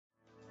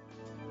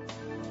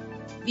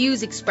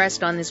Views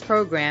expressed on this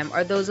program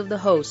are those of the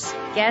hosts,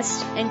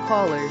 guests, and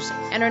callers,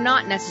 and are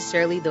not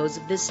necessarily those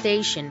of this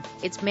station,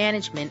 its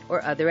management,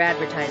 or other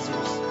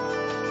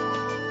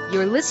advertisers.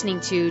 You're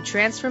listening to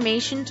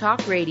Transformation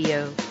Talk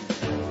Radio.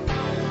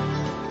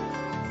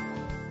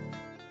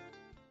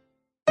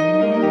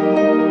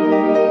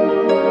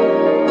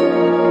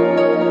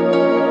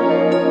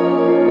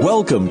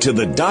 Welcome to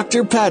the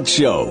Dr. Pat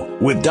Show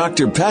with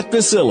Dr. Pat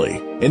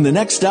Basile. In the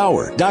next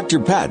hour, Dr.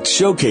 Pat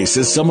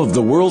showcases some of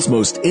the world's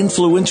most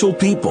influential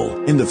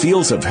people in the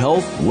fields of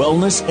health,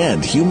 wellness,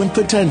 and human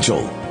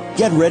potential.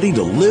 Get ready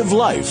to live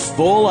life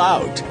full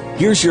out.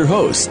 Here's your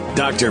host,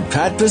 Dr.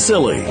 Pat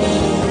Basile.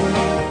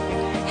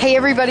 Hey,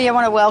 everybody, I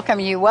want to welcome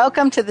you.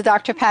 Welcome to the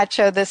Dr. Pat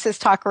Show. This is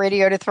Talk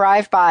Radio to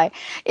Thrive By.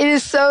 It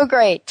is so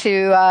great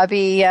to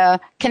be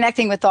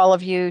connecting with all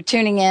of you,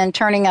 tuning in,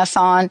 turning us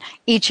on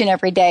each and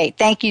every day.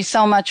 Thank you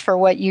so much for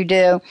what you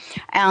do.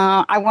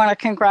 I want to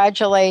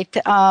congratulate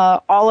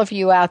all of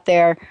you out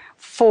there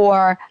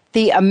for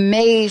the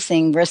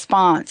amazing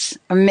response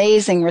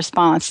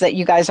that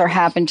you guys are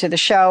having to the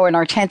show and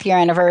our 10th year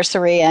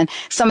anniversary, and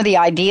some of the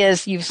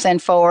ideas you've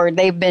sent forward.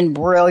 They've been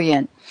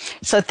brilliant.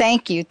 So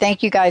thank you.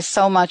 Thank you guys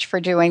so much for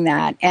doing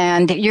that.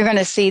 And you're going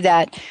to see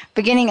that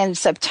beginning in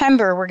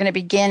September, we're going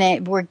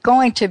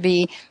to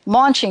be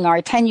launching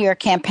our 10-year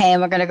campaign.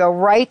 We're going to go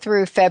right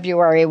through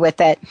February with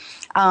it.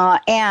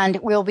 And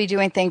we'll be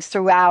doing things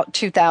throughout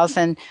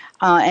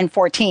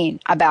 2014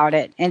 about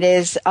it. It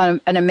is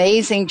an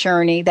amazing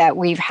journey that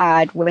we've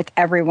had with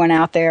everyone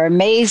out there.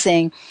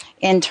 Amazing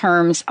in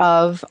terms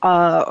of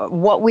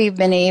what we've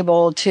been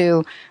able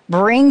to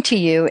bring to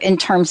you in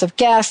terms of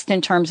guests,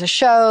 in terms of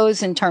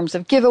shows, in terms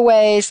of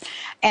giveaways,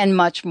 and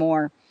much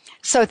more.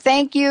 So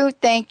thank you,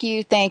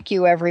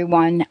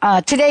 everyone.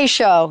 Today's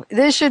show,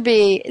 this should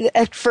be,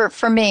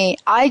 for me,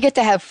 I get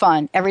to have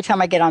fun every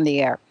time I get on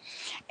the air.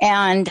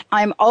 And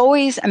I'm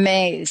always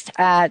amazed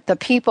at the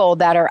people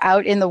that are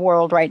out in the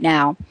world right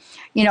now,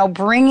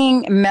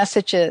 bringing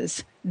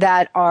messages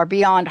that are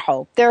beyond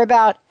hope. They're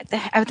about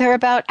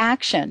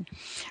action.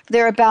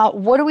 They're about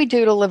what do we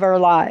do to live our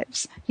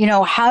lives?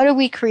 How do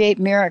we create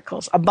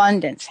miracles,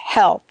 abundance,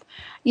 health?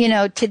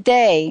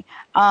 Today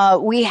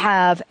we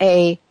have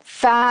a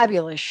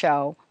fabulous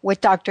show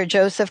with Dr.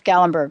 Joseph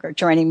Gallenberger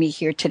joining me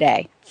here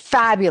today.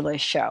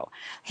 Fabulous show.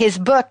 His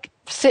book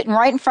sitting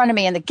right in front of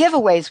me, and the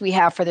giveaways we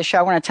have for the show,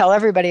 I want to tell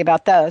everybody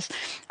about those.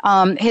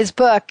 His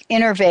book,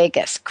 Inner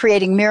Vegas,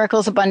 Creating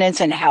Miracles, Abundance,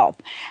 and Health.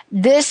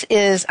 This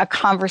is a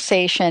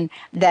conversation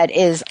that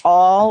is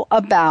all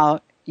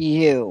about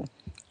you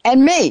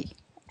and me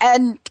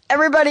and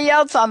everybody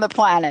else on the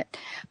planet.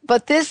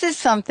 But this is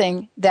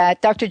something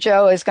that Dr.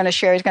 Joe is going to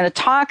share. He's going to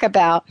talk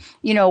about,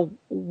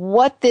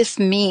 what this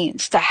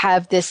means to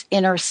have this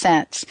inner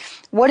sense.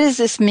 What does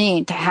this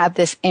mean to have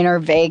this inner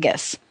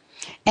Vegas?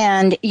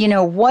 And,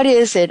 what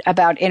is it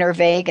about inner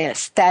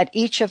Vegas that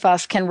each of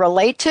us can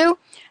relate to,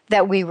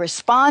 that we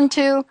respond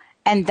to,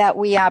 and that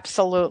we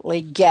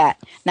absolutely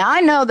get? Now,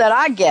 I know that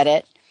I get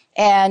it.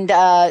 And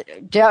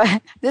Joe,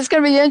 this is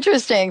going to be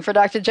interesting for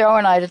Dr. Joe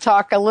and I to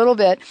talk a little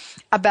bit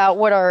about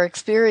what our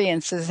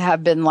experiences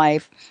have been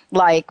like.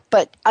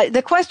 But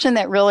the question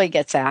that really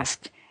gets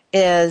asked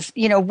is,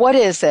 what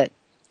is it?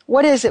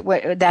 What is it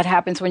that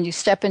happens when you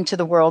step into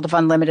the world of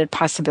unlimited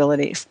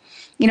possibilities?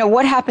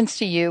 What happens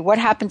to you? What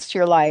happens to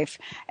your life?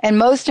 And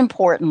most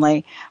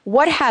importantly,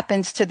 what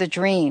happens to the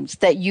dreams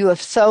that you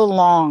have so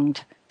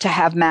longed to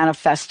have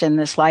manifest in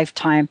this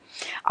lifetime?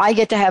 I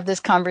get to have this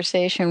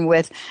conversation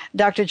with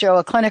Dr. Joe,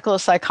 a clinical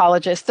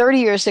psychologist, 30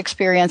 years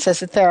experience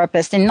as a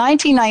therapist. In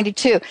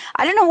 1992,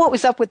 I don't know what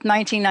was up with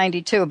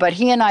 1992, but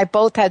he and I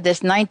both had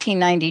this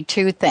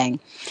 1992 thing.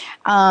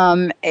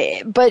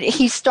 But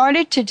he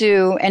started to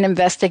do and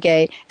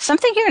investigate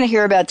something you're going to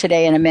hear about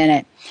today in a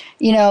minute.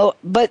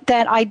 But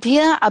that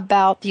idea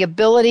about the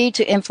ability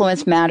to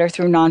influence matter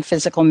through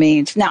non-physical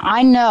means. Now,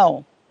 I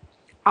know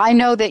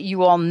that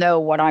you all know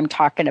what I'm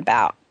talking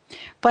about.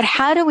 But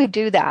how do we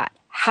do that?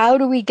 How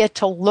do we get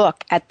to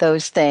look at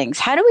those things?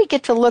 How do we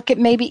get to look at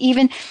maybe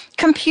even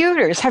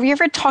computers? Have you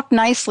ever talked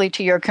nicely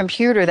to your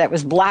computer that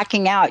was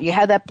blacking out? You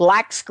had that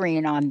black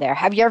screen on there.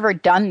 Have you ever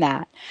done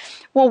that?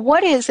 Well,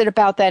 what is it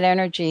about that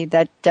energy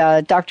that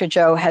Dr.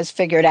 Joe has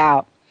figured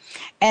out?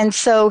 And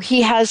so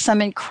he has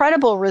some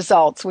incredible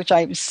results, which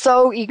I'm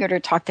so eager to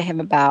talk to him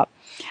about,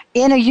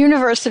 in a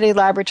university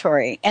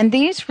laboratory. And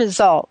these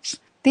results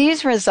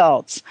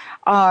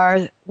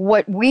are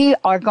what we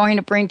are going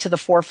to bring to the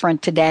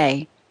forefront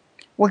today.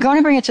 We're going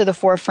to bring it to the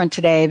forefront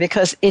today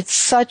because it's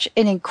such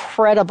an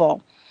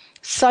incredible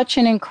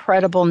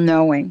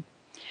knowing.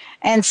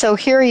 And so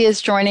here he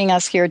is joining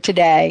us here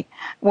today.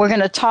 We're going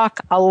to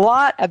talk a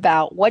lot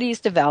about what he's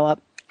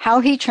developed,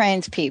 how he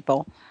trains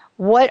people,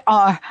 what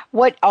are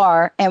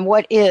and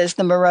what is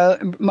the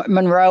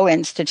Monroe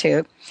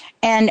Institute,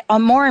 and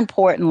more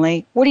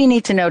importantly, what do you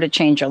need to know to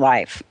change your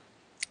life?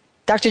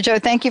 Dr. Joe,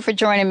 thank you for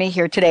joining me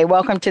here today.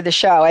 Welcome to the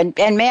show.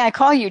 And may I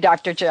call you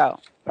Dr. Joe?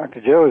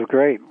 Dr. Joe is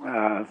great.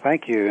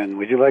 Thank you. And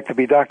would you like to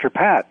be Dr.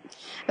 Pat?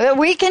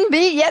 We can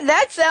be. Yeah,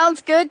 that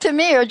sounds good to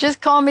me. Or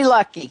just call me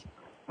Lucky.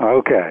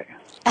 Okay.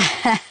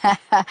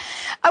 I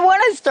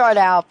want to start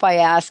out by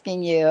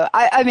asking you,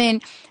 I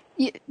mean,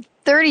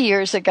 30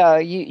 years ago,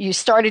 you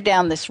started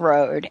down this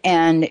road,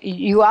 and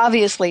you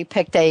obviously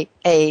picked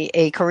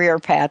a career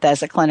path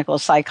as a clinical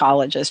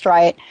psychologist,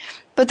 right?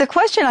 But the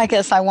question I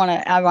guess I want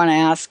to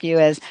ask you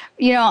is,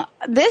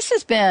 this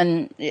has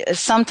been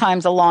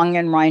sometimes a long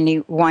and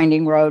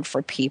winding road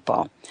for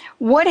people.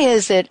 What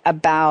is it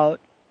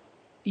about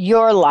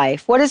your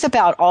life? What is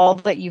about all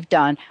that you've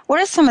done? What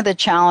are some of the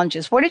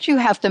challenges? What did you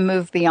have to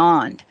move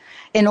beyond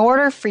in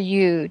order for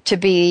you to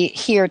be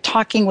here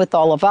talking with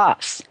all of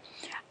us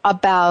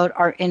about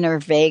our inner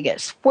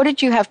Vegas? What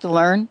did you have to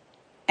learn?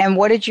 And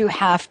what did you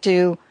have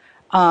to,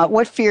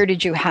 what fear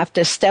did you have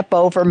to step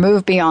over,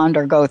 move beyond,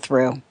 or go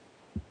through?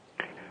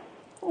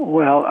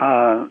 Well,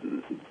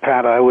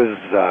 Pat, I was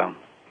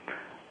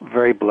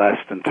very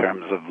blessed in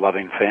terms of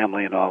loving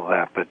family and all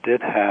that, but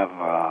did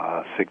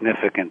have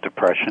significant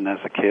depression as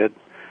a kid.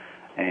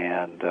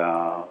 And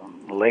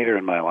later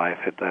in my life,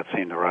 that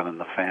seemed to run in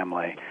the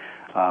family.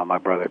 My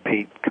brother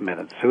Pete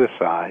committed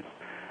suicide.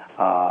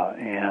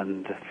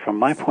 And from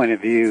my point of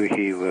view,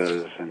 he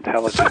was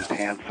intelligent,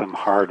 handsome,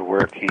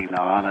 hardworking,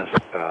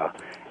 honest,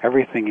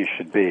 everything you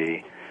should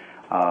be.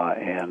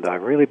 And I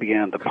really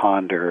began to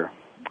ponder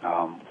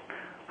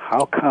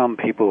how come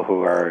people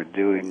who are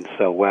doing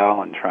so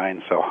well and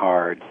trying so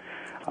hard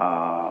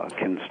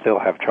can still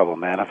have trouble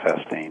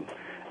manifesting?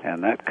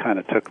 And that kind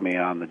of took me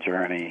on the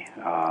journey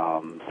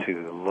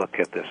to look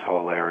at this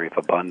whole area of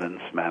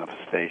abundance,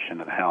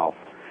 manifestation, and health.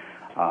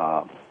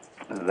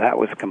 That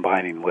was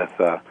combining with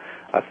a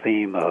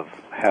theme of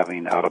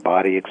having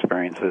out-of-body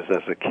experiences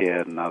as a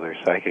kid and other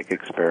psychic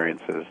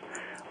experiences,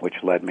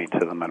 which led me to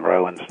the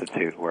Monroe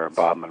Institute, where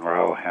Bob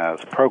Monroe has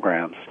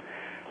programs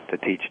to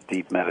teach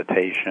deep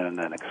meditation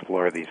and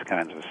explore these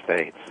kinds of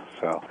states.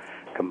 So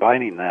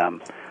combining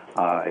them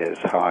is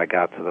how I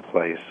got to the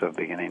place of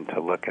beginning to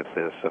look at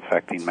this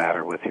affecting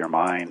matter with your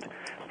mind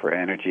for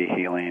energy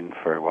healing,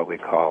 for what we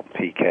call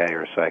PK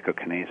or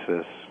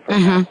psychokinesis, for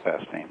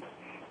manifesting.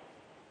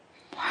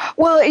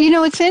 Well,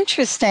 it's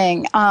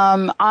interesting.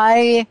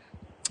 I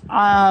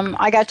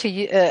got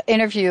to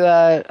interview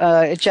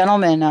a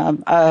gentleman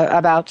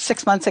about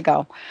 6 months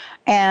ago,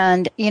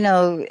 and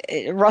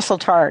Russell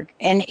Targ,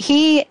 and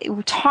he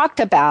talked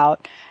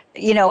about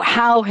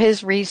how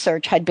his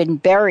research had been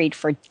buried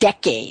for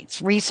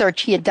decades,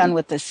 research he had done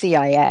with the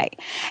CIA.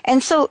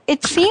 And so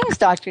it seems,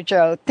 Dr.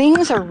 Joe,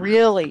 things are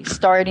really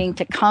starting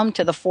to come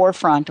to the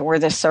forefront or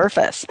the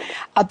surface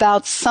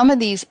about some of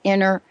these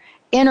inner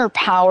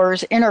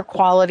powers, inner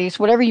qualities,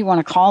 whatever you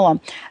want to call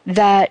them,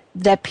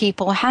 that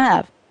people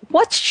have.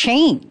 What's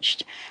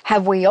changed?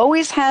 Have we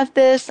always had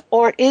this,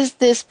 or is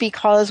this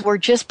because we're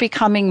just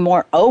becoming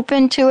more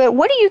open to it?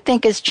 What do you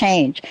think has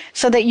changed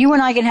so that you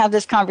and I can have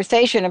this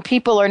conversation and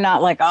people are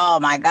not like,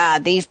 oh my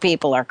God, these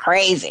people are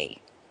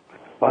crazy?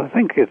 Well, I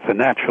think it's a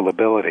natural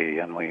ability,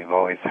 and we've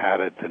always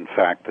had it. In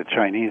fact, the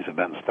Chinese have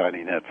been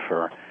studying it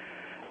for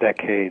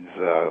decades,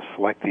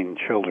 selecting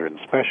children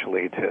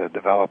especially to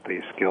develop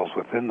these skills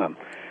within them.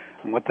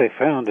 And what they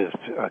found is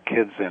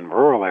kids in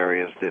rural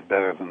areas did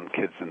better than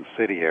kids in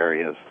city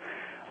areas,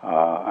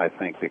 I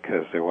think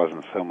because there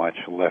wasn't so much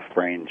left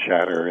brain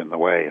chatter in the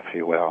way, if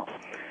you will.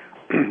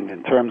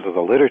 In terms of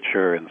the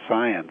literature and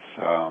science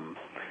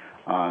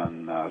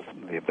on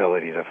the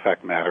ability to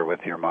affect matter with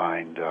your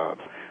mind,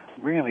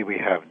 really we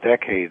have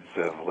decades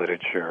of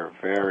literature,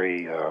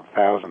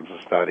 thousands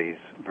of studies,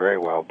 very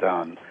well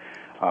done.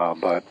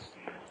 But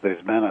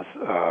there's been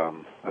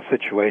a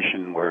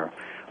situation where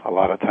a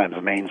lot of times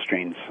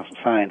mainstream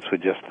science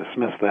would just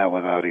dismiss that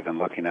without even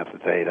looking at the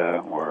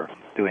data or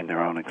doing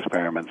their own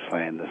experiments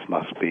saying this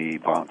must be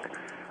bunk.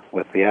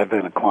 With the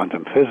advent of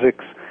quantum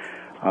physics,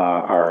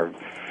 our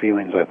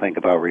feelings, I think,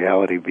 about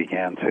reality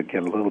began to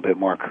get a little bit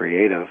more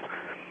creative.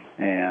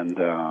 And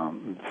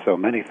so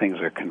many things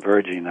are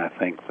converging. I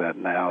think that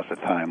now is the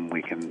time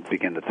we can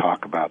begin to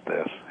talk about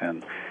this.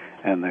 And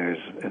there's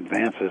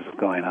advances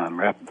going on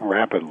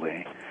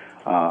rapidly.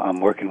 I'm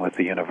working with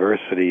the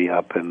university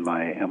up in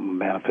my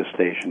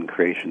Manifestation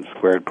Creation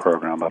Squared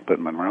program up at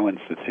Monroe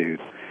Institute,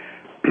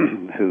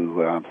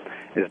 who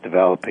is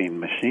developing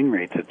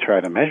machinery to try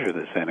to measure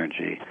this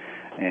energy.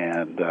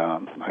 And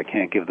I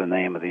can't give the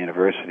name of the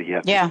university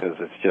yet because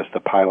it's just a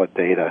pilot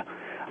data.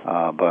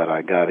 But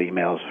I got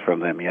emails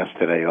from them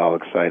yesterday all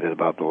excited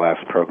about the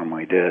last program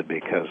we did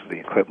because the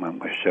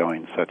equipment was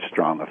showing such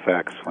strong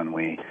effects when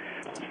we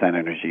sent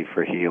energy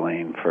for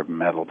healing, for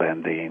metal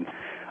bending,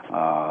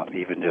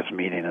 even just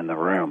meeting in the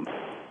room.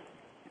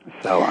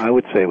 So I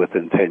would say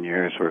within 10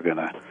 years we're going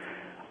to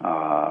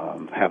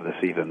have this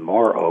even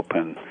more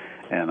open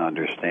and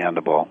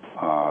understandable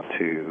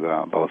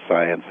to both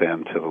science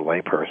and to the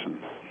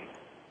layperson.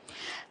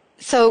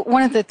 So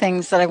one of the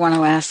things that I want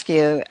to ask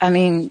you, I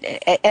mean,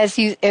 as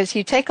you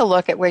take a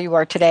look at where you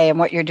are today and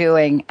what you're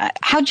doing,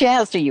 how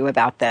jazzed are you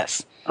about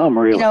this? I'm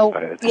really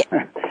excited.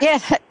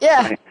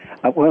 Yeah.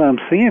 What I'm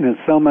seeing is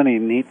so many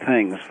neat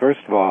things. First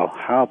of all,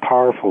 how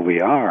powerful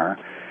we are,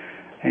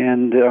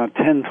 And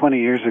 10, 20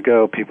 years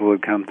ago, people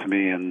would come to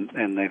me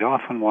and they'd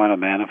often want to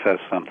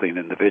manifest something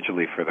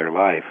individually for their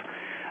life.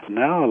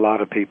 Now a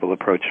lot of people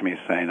approach me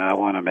saying, I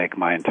want to make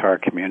my entire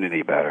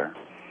community better.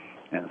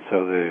 And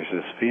so there's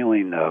this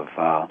feeling of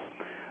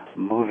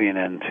moving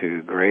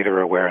into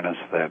greater awareness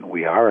that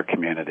we are a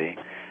community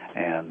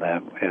and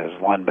that as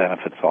one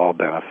benefits, all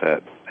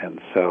benefit. And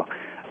so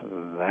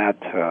that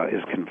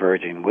is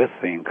converging with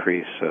the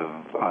increase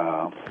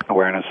of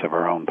awareness of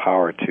our own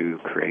power to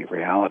create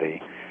reality.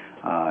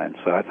 And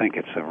so I think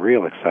it's a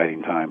real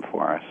exciting time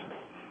for us.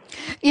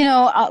 You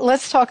know,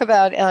 let's talk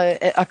about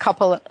a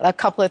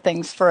couple of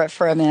things for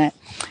a minute.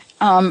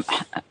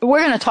 We're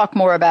going to talk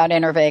more about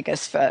Inner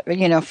Vegas,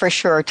 for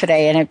sure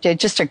today, and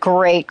it's just a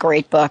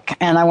great book.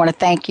 And I want to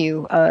thank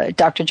you,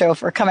 Dr. Joe,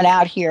 for coming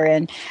out here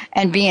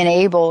and being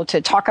able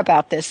to talk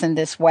about this in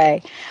this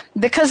way,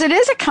 because it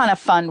is a kind of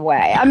fun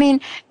way. I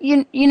mean,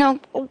 you know,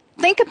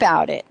 think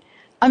about it.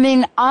 I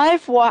mean,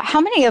 how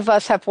many of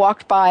us have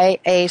walked by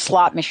a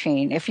slot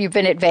machine? If you've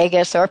been at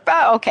Vegas so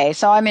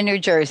I'm in New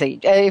Jersey.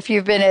 If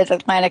you've been at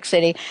Atlantic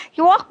City,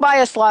 you walk by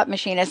a slot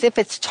machine as if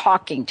it's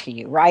talking to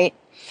you, right?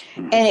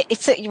 And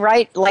it's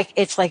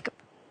like,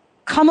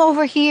 come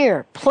over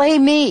here, play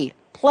me.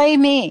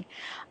 You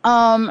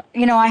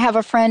know, I have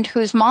a friend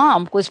whose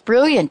mom was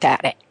brilliant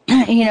at it.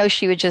 You know,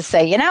 she would just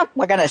say,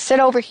 we're going to sit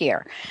over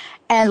here.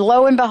 And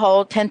lo and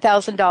behold,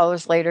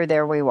 $10,000 later,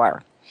 there we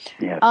were.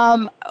 Yes.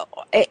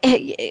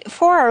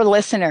 For our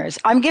listeners,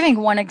 I'm giving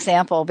one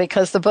example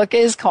because the book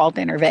is called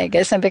Inner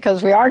Vegas and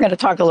because we are going to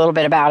talk a little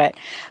bit about it.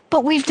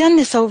 But we've done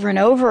this over and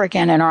over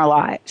again in our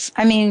lives.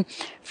 I mean,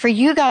 for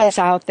you guys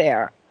out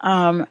there,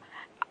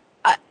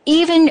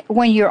 even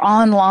when you're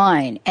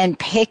online and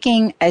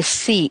picking a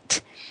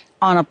seat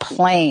on a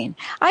plane.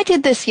 I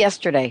did this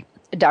yesterday,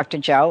 Dr.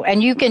 Joe,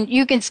 and you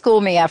can school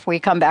me after we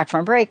come back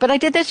from break, but I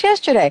did this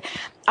yesterday.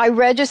 I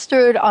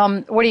registered,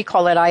 I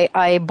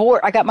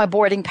got my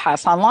boarding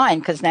pass online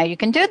because now you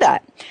can do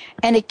that.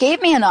 And it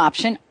gave me an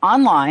option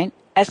online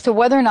as to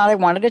whether or not I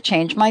wanted to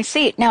change my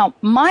seat. Now,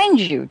 mind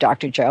you,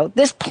 Dr. Joe,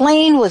 this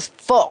plane was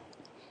full.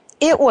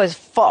 It was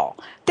full.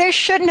 There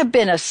shouldn't have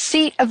been a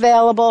seat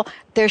available.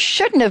 There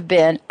shouldn't have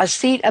been a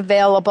seat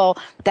available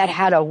that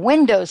had a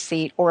window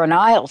seat or an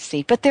aisle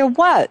seat, but there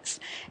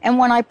was. And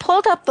when I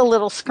pulled up the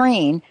little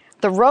screen,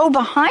 the row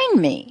behind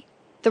me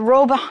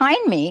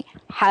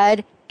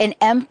had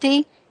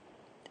a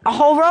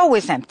whole row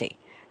was empty.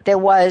 There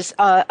was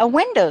a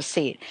window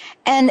seat.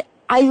 And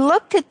I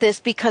looked at this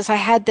because I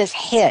had this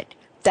hit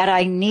that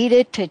I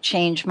needed to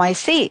change my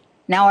seat.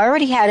 Now, I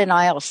already had an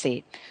aisle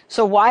seat,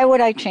 so why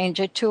would I change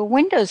it to a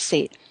window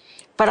seat?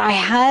 But I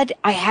had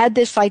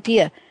this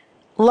idea.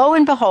 Lo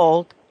and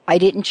behold, I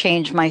didn't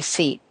change my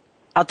seat.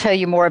 I'll tell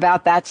you more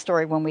about that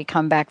story when we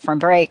come back from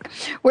break.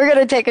 We're going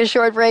to take a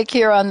short break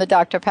here on the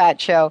Dr. Pat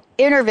Show.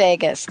 Inner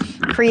Vegas,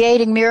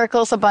 creating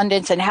miracles,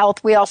 abundance, and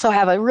health. We also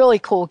have a really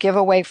cool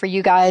giveaway for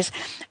you guys.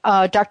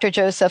 Dr.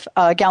 Joseph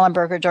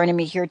Gallenberger joining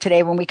me here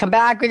today. When we come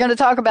back, we're going to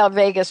talk about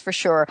Vegas for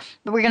sure.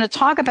 But we're going to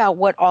talk about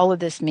what all of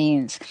this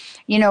means.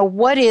 You know,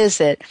 what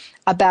is it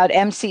about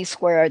MC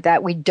squared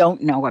that we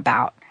don't know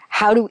about?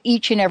 How do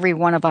each and every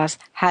one of us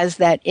has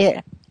that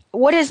it?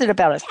 What is it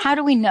about us? How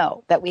do we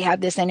know that we have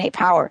this innate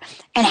power?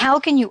 And how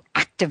can you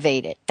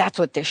activate it? That's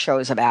what this show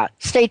is about.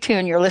 Stay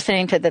tuned. You're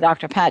listening to the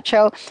Dr. Pat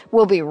Show.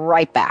 We'll be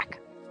right back.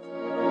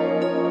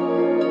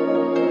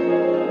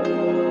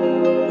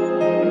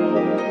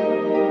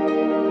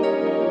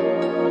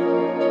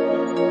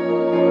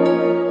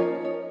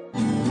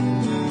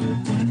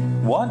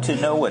 Want to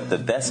know what the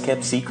best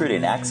kept secret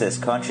in Access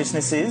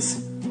Consciousness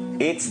is?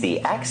 It's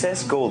the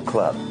Access Gold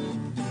Club.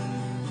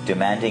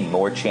 Demanding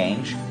more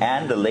change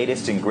and the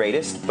latest and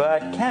greatest, but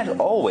can't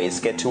always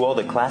get to all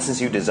the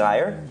classes you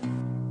desire?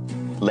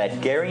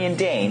 Let Gary and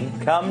Dane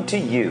come to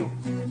you.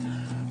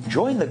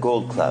 Join the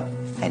Gold Club,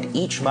 and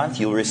each month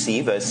you'll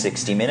receive a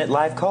 60-minute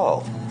live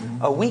call,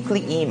 a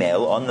weekly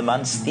email on the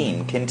month's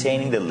theme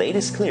containing the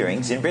latest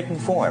clearings in written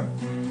form,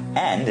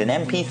 and an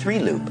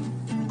MP3 loop.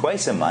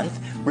 Twice a month,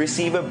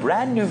 receive a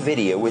brand new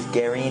video with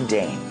Gary and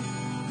Dane.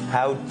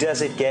 How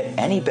does it get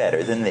any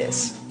better than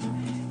this?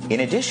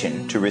 In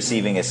addition to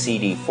receiving a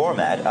CD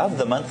format of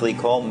the monthly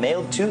call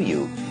mailed to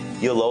you,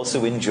 you'll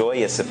also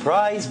enjoy a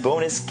surprise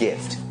bonus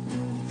gift.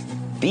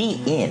 Be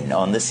in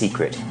on the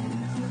secret.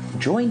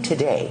 Join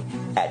today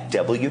at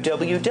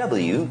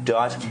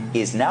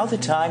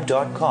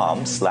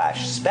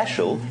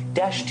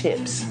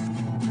www.isnowthetime.com/special-tips.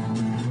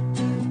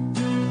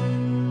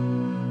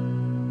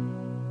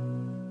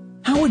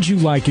 How would you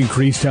like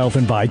increased health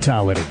and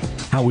vitality?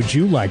 How would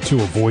you like to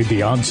avoid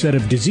the onset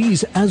of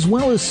disease as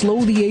well as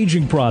slow the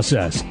aging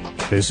process?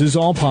 This is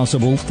all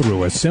possible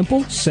through a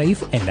simple,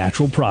 safe, and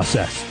natural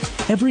process.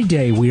 Every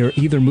day we are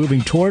either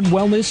moving toward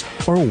wellness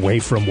or away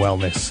from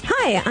wellness.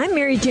 Hi, I'm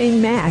Mary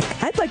Jane Mack.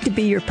 I'd like to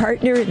be your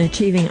partner in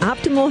achieving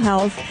optimal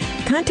health.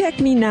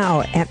 Contact me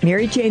now at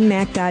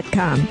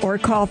maryjanemack.com or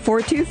call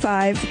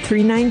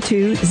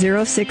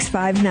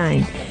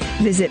 425-392-0659.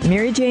 Visit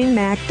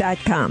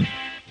maryjanemack.com.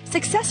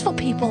 Successful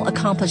people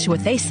accomplish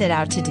what they set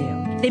out to do.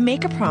 They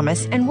make a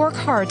promise and work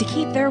hard to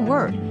keep their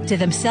word to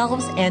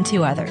themselves and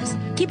to others.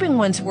 Keeping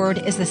one's word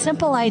is the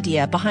simple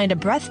idea behind a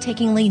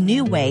breathtakingly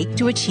new way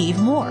to achieve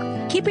more.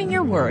 Keeping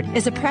your word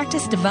is a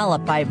practice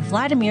developed by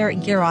Vladimir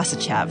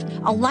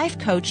Gerasichev, a life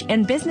coach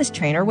and business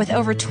trainer with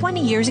over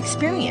 20 years'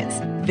 experience.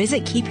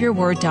 Visit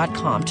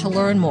keepyourword.com to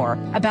learn more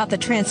about the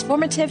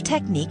transformative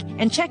technique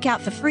and check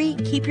out the free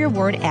Keep Your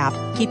Word app.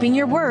 Keeping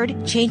your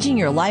word, changing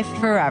your life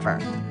forever.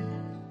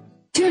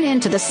 Tune in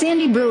to the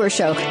Sandy Brewer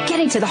Show,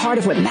 getting to the heart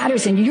of what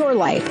matters in your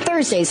life.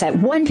 Thursdays at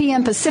 1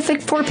 p.m.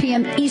 Pacific, 4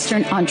 p.m.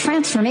 Eastern on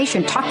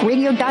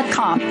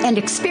TransformationTalkRadio.com, and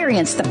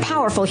experience the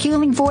powerful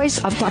healing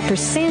voice of Dr.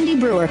 Sandy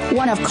Brewer,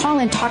 one of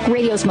Call-In Talk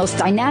Radio's most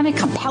dynamic,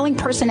 compelling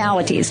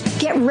personalities.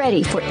 Get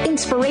ready for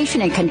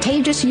inspiration and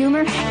contagious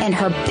humor and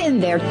her been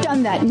there,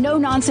 done that,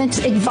 no-nonsense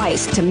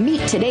advice to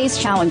meet today's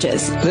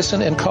challenges.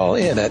 Listen and call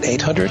in at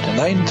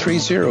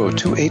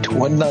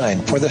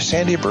 800-930-2819 for the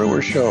Sandy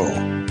Brewer Show.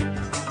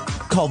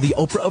 Called the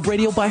Oprah of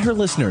radio by her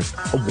listeners,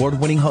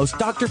 award-winning host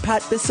Dr.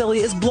 Pat Baccili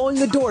is blowing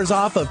the doors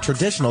off of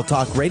traditional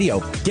talk radio.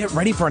 Get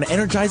ready for an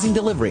energizing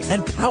delivery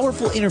and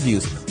powerful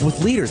interviews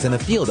with leaders in the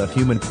field of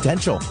human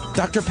potential.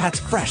 Dr. Pat's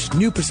fresh,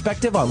 new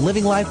perspective on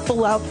living life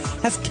full out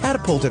has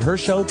catapulted her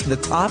show to the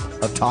top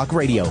of talk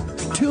radio.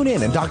 Tune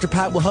in and Dr.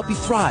 Pat will help you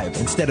thrive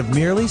instead of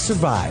merely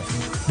survive.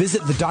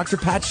 Visit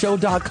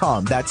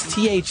thedrpatshow.com. That's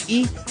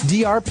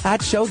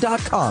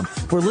THEDRPatshow.com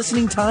for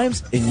listening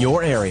times in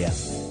your area.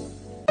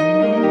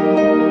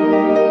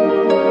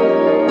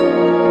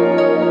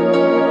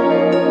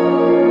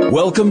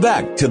 Welcome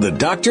back to the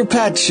Dr.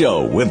 Pat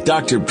Show with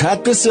Dr.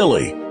 Pat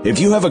Baccili. If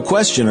you have a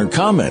question or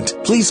comment,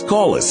 please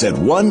call us at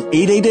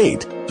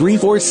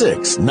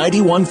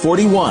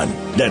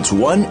 1-888-346-9141. That's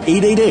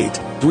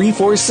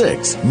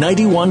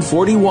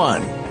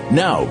 1-888-346-9141.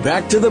 Now,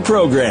 back to the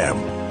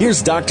program.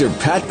 Here's Dr.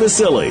 Pat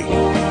Baccili.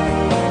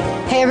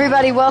 Hey,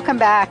 everybody, welcome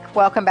back.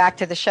 Welcome back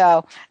to the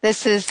show.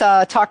 This is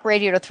Talk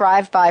Radio to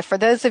Thrive By. For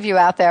those of you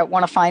out there that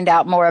want to find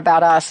out more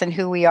about us and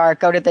who we are,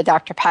 go to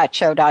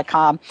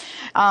thedrpatshow.com.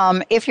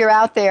 If you're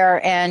out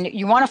there and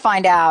you want to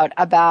find out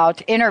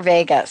about Inner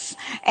Vegas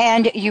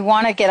and you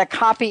want to get a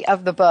copy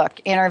of the book,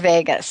 Inner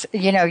Vegas,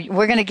 you know,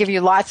 we're going to give you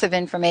lots of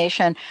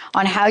information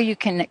on how you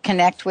can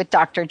connect with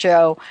Dr.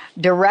 Joe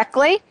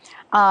directly.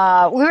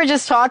 We were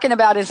just talking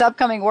about his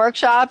upcoming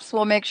workshops.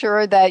 We'll make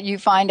sure that you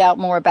find out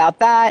more about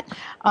that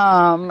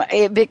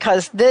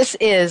because this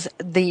is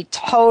the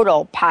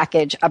total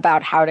package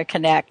about how to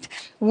connect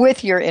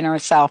with your inner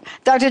self.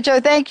 Dr. Joe,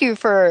 thank you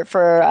for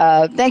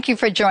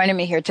joining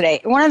me here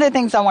today. One of the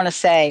things I want to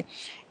say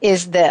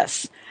is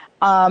this.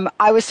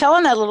 I was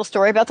telling that little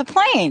story about the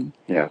plane.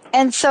 Yeah.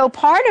 And so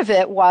part of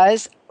it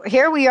was,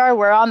 here we are,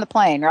 we're on the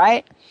plane,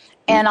 right?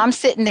 And I'm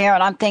sitting there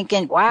and I'm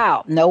thinking,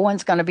 wow, no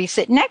one's going to be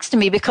sitting next to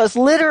me because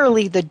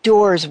literally the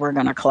doors were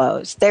going to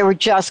close. They were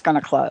just going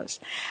to close.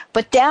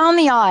 But down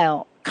the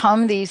aisle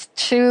come these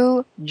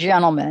two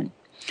gentlemen.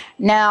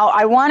 Now,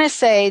 I want to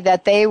say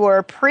that they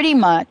were pretty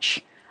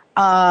much,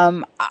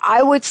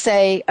 I would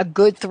say, a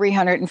good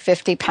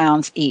 350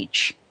 pounds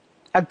each.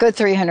 A good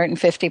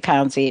 350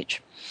 pounds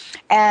each.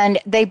 And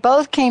they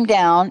both came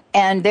down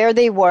and there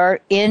they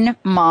were in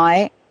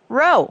my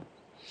row.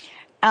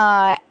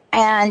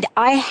 And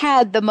I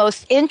had the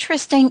most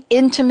interesting,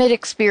 intimate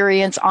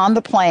experience on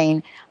a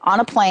plane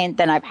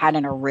than I've had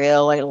in a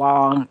really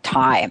long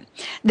time.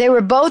 They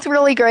were both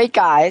really great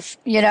guys,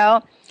 you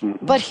know,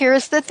 but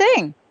here's the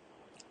thing.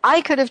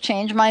 I could have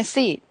changed my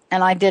seat,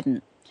 and I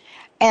didn't.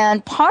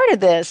 And part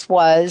of this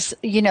was,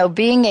 you know,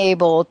 being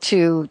able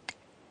to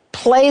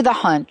play the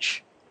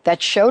hunch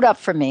that showed up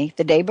for me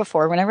the day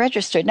before when I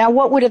registered. Now,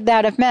 what would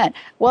that have meant?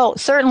 Well,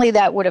 certainly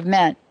that would have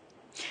meant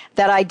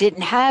that I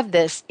didn't have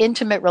this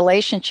intimate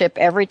relationship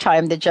every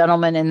time the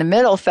gentleman in the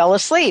middle fell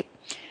asleep.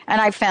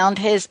 And I found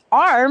his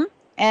arm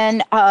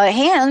and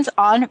hands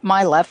on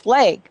my left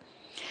leg.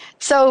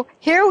 So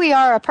here we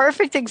are, a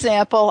perfect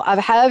example of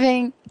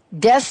having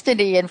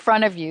destiny in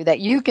front of you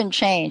that you can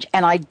change,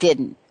 and I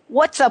didn't.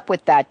 What's up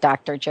with that,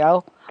 Dr.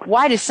 Joe?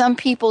 Why do some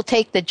people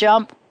take the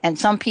jump and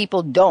some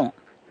people don't?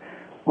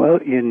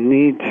 Well, you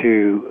need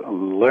to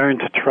learn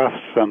to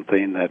trust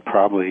something that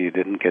probably you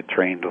didn't get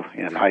trained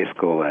in high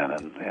school in,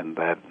 and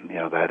that, you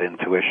know, that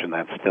intuition,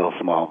 that still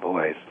small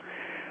voice.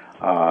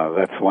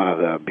 That's one of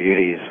the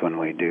beauties when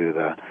we do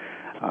the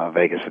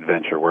Vegas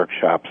Adventure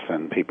workshops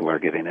and people are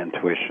getting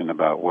intuition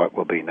about what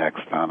will be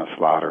next on a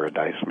slot or a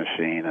dice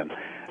machine and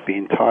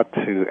being taught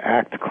to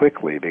act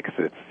quickly because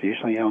it's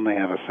usually you only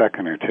have a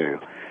second or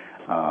two.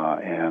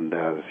 And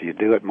as you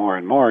do it more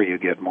and more, you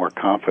get more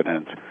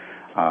confident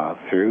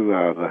through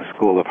the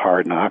School of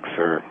Hard Knocks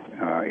or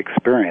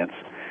experience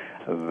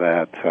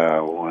that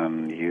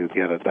when you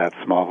get that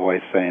small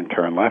voice saying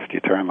turn left, you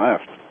turn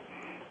left.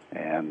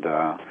 And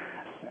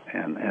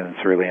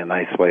it's really a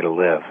nice way to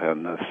live.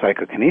 And the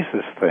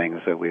psychokinesis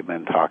things that we've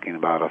been talking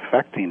about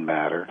affecting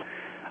matter,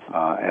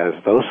 as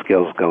those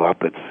skills go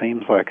up, it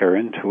seems like our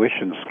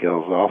intuition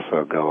skills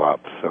also go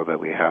up so that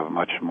we have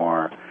much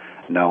more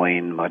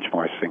knowing, much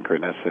more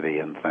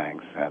synchronicity in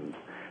things. And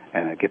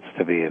it gets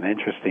to be an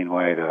interesting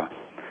way to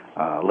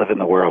live in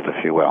the world,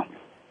 if you will.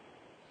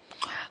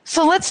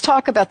 So let's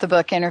talk about the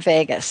book, Inner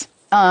Vegas.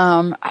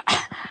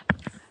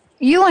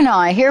 You and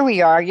I, here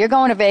we are, you're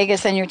going to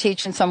Vegas and you're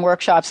teaching some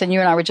workshops, and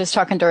you and I were just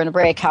talking during the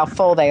break how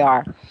full they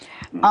are.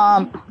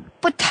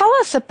 But tell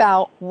us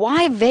about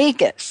why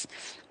Vegas.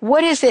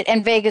 What is it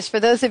in Vegas? For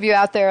those of you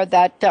out there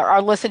that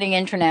are listening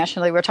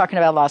internationally, we're talking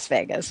about Las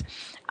Vegas.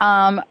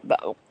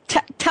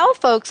 Tell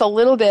folks a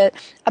little bit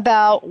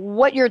about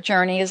what your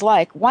journey is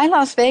like. Why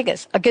Las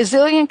Vegas? A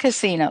gazillion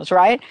casinos,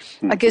 right?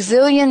 A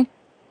gazillion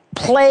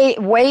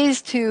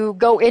ways to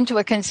go into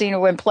a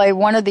casino and play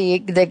one of the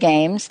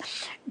games.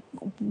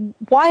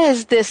 Why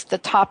is this the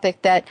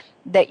topic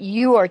that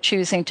you are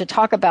choosing to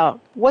talk about?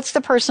 What's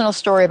the personal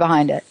story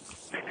behind it?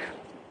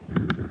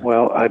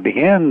 Well, I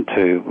began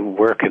to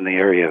work in the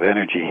area of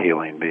energy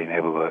healing, being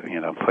able to,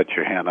 put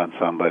your hand on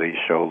somebody's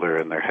shoulder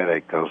and their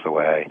headache goes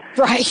away.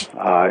 Right.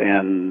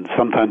 And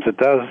sometimes it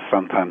does,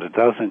 sometimes it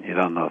doesn't. You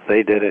don't know if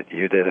they did it,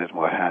 you did it,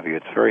 what have you.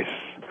 It's very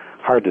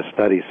hard to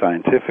study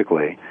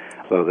scientifically,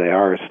 though they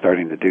are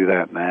starting to do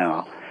that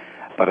now.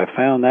 But I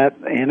found that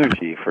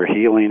energy for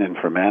healing and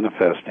for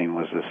manifesting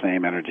was the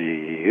same energy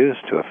you use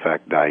to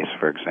affect dice,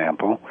 for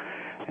example.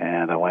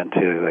 And I went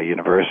to a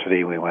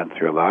university. We went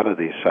through a lot of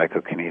these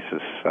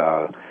psychokinesis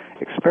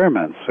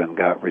experiments and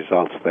got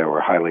results that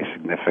were highly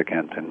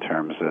significant in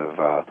terms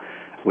of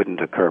wouldn't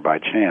occur by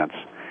chance.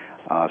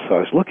 So I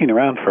was looking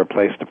around for a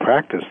place to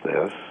practice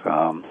this.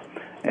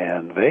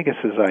 And Vegas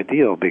is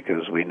ideal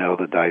because we know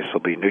the dice will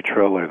be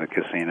neutral or the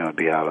casino would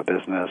be out of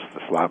business.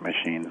 The slot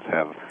machines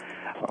have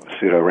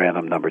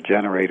pseudo-random number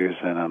generators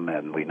in them,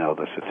 and we know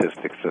the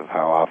statistics of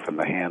how often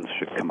the hands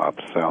should come up.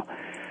 So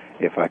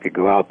if I could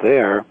go out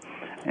there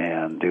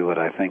and do what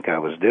I think I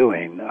was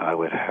doing, I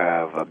would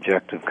have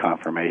objective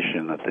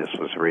confirmation that this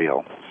was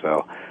real.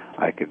 So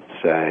I could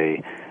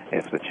say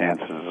if the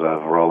chances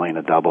of rolling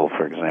a double,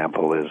 for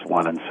example, is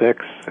 1 in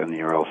 6, and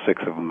you roll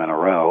 6 of them in a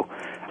row,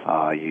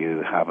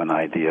 you have an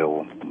idea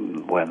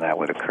when that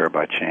would occur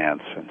by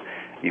chance. And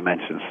you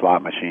mentioned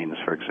slot machines,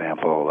 for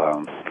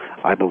example.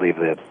 I believe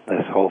that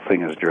this whole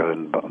thing is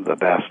driven the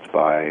best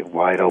by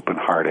wide open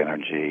heart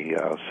energy,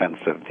 a sense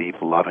of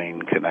deep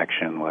loving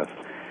connection with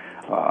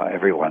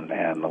everyone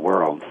and the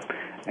world.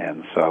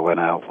 And so I went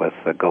out with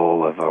the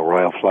goal of a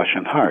royal flush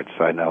in hearts.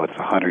 I know it's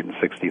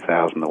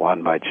 160,000 to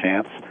 1 by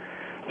chance.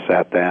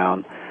 Sat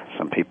down.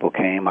 Some people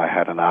came. I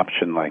had an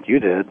option like you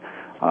did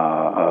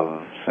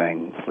of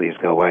saying, please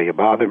go away, you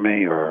bother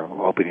me, or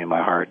opening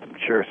my heart,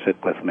 sure,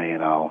 sit with me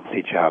and I'll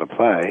teach you how to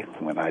play.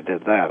 When I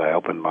did that, I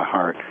opened my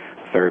heart.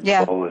 Third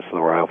pull is the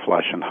royal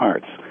flush in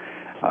hearts.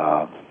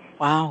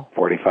 Wow.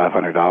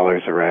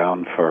 $4,500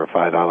 around for a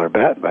 $5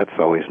 bet. That's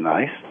always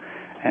nice.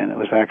 And it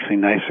was actually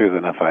nicer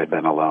than if I'd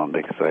been alone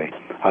because they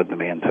hugged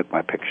me and took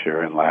my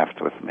picture and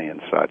laughed with me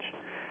and such.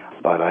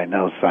 But I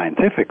know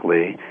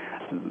scientifically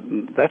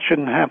that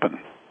shouldn't happen,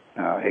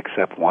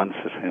 except once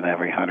in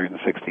every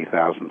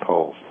 160,000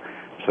 polls.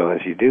 So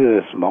as you do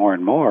this more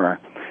and more,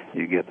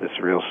 you get this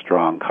real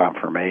strong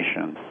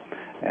confirmation.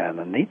 And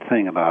the neat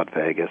thing about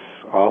Vegas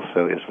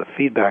also is the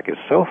feedback is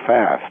so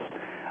fast.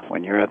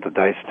 When you're at the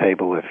dice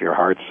table, if your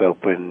heart's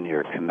open,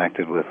 you're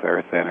connected with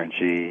earth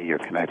energy, you're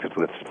connected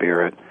with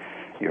spirit,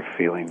 you're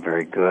feeling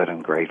very good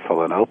and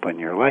grateful and open,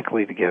 you're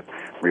likely to get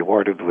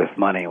rewarded with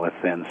money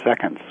within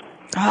seconds.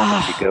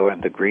 If you go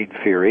into greed,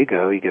 fear,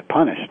 ego, you get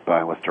punished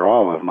by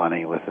withdrawal of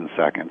money within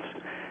seconds.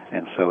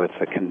 And so it's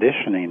a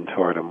conditioning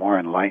toward a more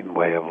enlightened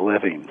way of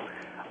living,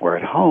 where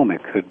at home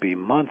it could be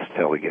months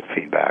till we get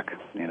feedback.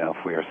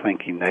 If we are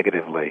thinking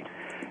negatively,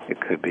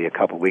 it could be a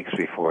couple weeks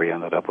before you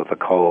ended up with a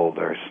cold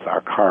or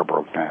our car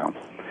broke down.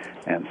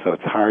 And so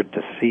it's hard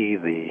to see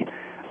the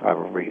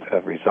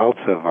results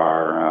of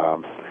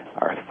our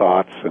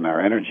thoughts and our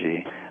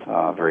energy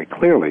very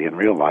clearly in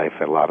real life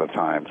a lot of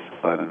times.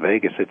 But in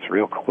Vegas, it's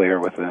real clear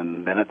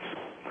within minutes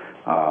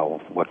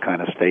what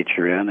kind of state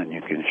you're in, and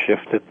you can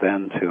shift it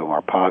then to a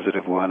more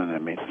positive one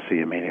and see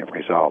immediate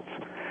results.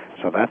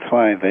 So that's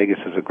why Vegas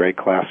is a great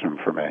classroom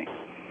for me.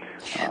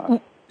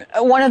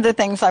 One of the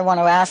things I want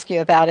to ask you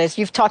about is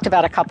you've talked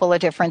about a couple of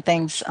different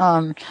things,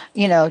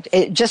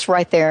 just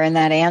right there in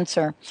that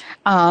answer.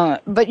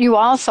 But you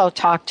also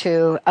talk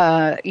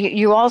about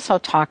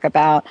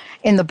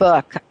in the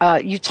book,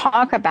 you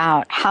talk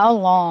about how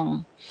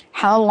long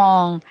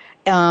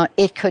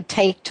it could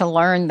take to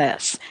learn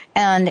this.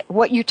 And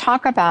what you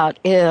talk about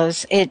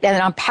is and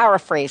I'm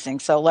paraphrasing,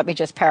 so let me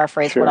just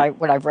paraphrase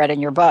what I've read in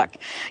your book.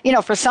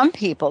 For some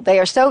people, they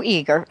are so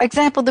eager.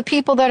 Example, the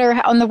people that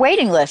are on the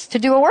waiting list to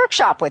do a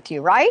workshop with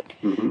you, right?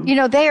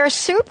 Mm-hmm. They are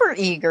super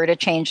eager to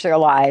change their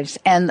lives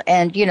and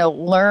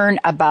learn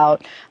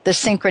about the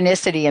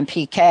synchronicity in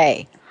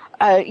PK.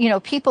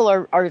 People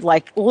are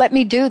like, let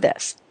me do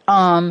this.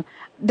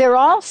 They're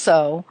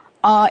also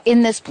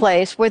in this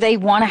place where they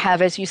want to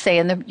have, as you say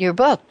in your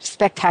book,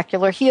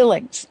 spectacular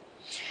healings.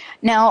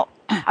 Now,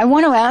 I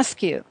want to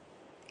ask you,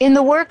 in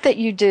the work that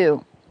you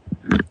do,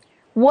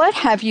 what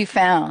have you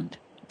found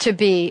to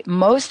be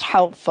most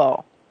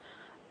helpful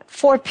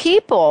for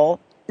people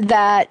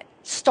that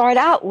start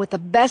out with the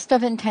best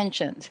of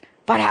intentions,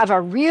 but have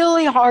a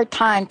really hard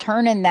time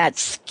turning that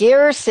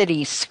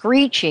scarcity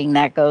screeching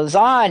that goes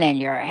on in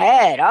your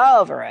head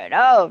over and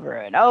over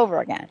and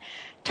over again,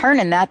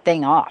 turning that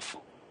thing off?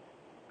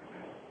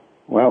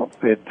 Well,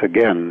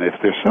 again, if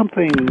there's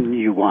something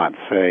you want,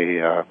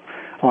 say, I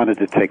wanted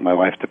to take my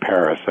wife to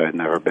Paris, I'd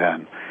never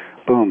been.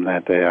 Boom,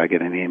 that day I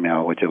get an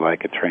email, would you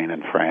like a train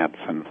in France?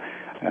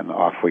 And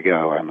off we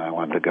go. And I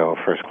wanted to go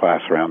first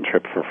class round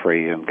trip for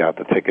free and got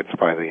the tickets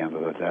by the end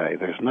of the day.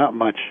 There's not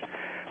much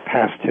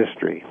past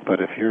history,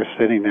 but if you're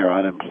sitting there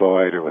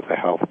unemployed or with a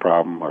health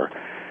problem or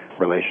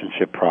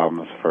relationship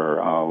problems for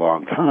a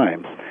long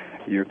time,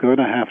 you're going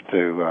to have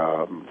to,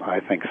 I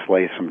think,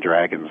 slay some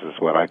dragons is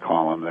what I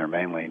call them. They're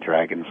mainly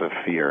dragons of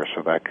fear,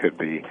 so that could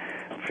be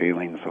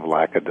feelings of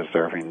lack of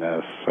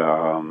deservingness,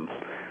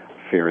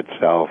 fear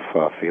itself,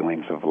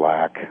 feelings of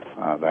lack,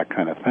 that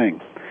kind of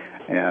thing.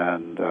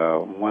 And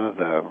one of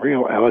the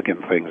real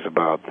elegant things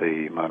about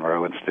the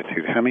Monroe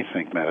Institute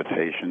Hemisync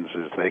meditations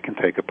is they can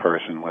take a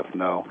person with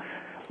no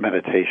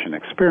meditation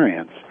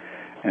experience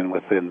and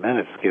within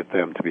minutes get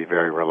them to be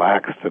very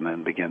relaxed and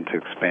then begin to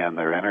expand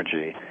their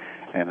energy.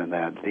 And in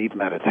that deep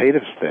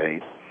meditative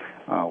state,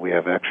 we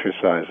have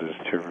exercises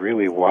to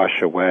really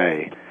wash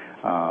away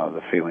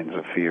the feelings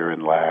of fear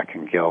and lack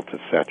and guilt,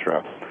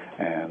 etc.,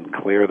 and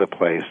clear the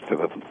place to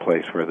the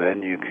place where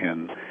then you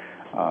can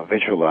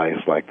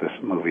visualize, like this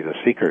movie The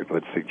Secret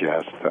would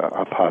suggest,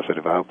 a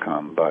positive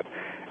outcome. But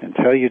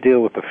until you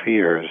deal with the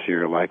fears,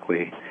 you're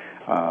likely,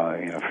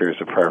 fear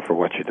is a prayer for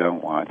what you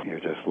don't want. You're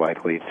just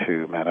likely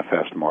to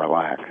manifest more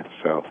lack.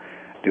 So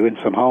doing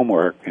some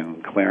homework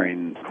and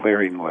clearing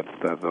what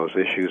those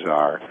issues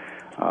are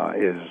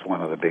is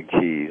one of the big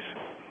keys.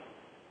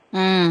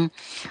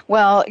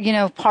 Well,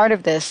 part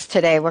of this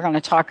today we're going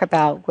to talk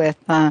about with,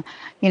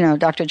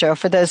 Dr. Joe.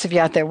 For those of you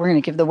out there, we're going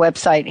to give the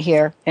website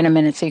here in a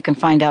minute so you can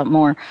find out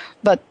more.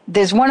 But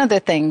there's one of the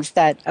things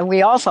that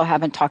we also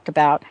haven't talked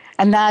about,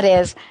 and that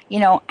is,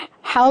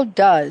 how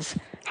does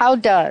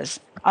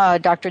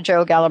Dr.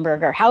 Joe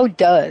Gallenberger, how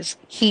does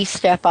he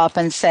step up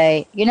and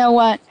say, you know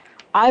what,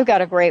 I've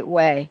got a great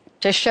way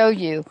to show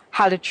you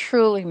how to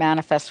truly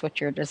manifest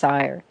what you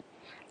desire.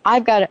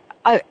 I've got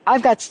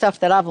stuff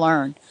that I've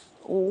learned.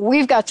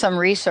 We've got some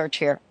research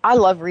here. I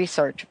love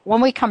research. When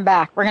we come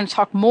back, we're going to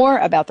talk more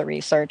about the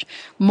research,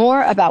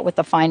 more about what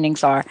the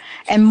findings are,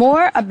 and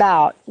more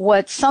about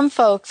what some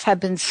folks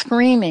have been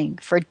screaming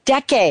for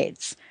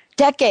decades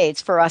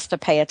for us to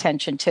pay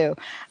attention to.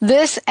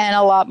 This and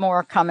a lot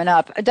more coming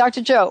up.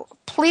 Dr. Joe,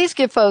 please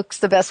give folks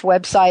the best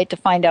website to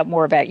find out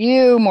more about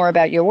you, more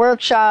about your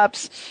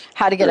workshops,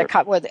 how to get a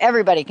copy. Well,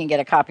 everybody can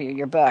get a copy of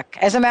your book.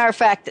 As a matter of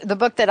fact, the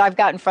book that I've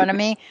got in front of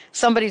me,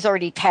 somebody's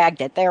already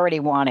tagged it. They already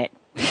want it.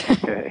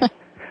 Okay.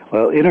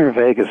 Well,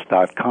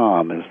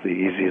 innervegas.com is the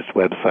easiest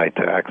website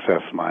to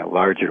access my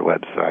larger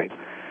website.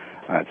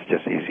 It's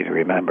just easy to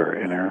remember,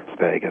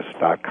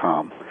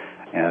 innervegas.com.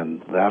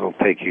 And that'll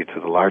take you to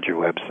the larger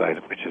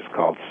website, which is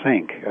called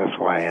Sync,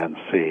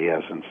 S-Y-N-C,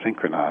 as in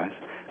synchronize,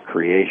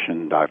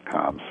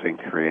 creation.com,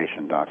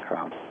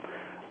 syncreation.com.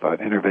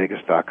 But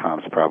innervegas.com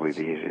is probably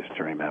the easiest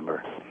to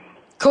remember.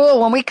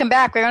 Cool. When we come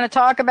back, we're going to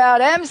talk about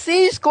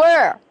MC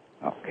square.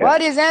 Okay.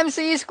 What is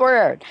MC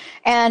squared?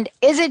 And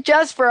is it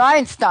just for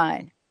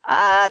Einstein?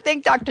 I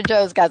think Dr.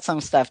 Joe's got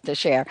some stuff to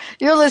share.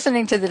 You're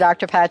listening to the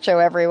Dr. Pat Show,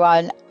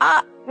 everyone.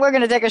 We're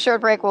going to take a short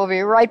break. We'll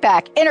be right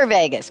back. Inner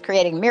Vegas,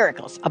 creating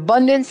miracles,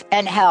 abundance,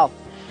 and health.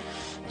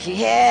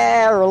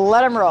 Yeah,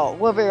 let them roll.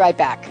 We'll be right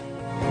back.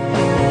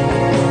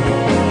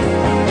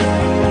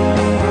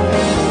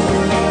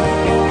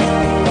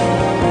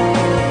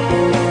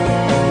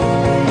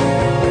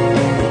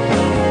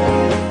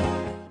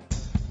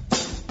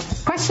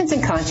 Questions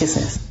in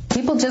consciousness.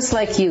 People just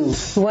like you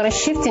who want to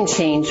shift and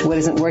change what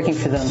isn't working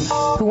for them,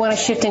 who want to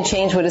shift and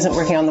change what isn't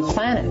working on the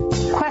planet.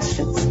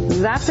 Questions.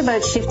 That's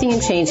about shifting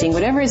and changing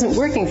whatever isn't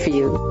working for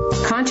you.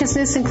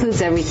 Consciousness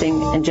includes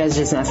everything and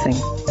judges nothing.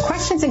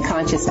 Questions in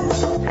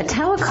consciousness. A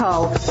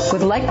telecall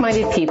with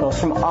like-minded people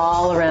from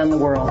all around the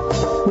world,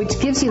 which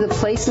gives you the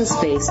place and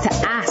space to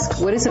ask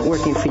what isn't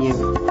working for you.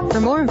 For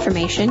more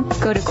information,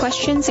 go to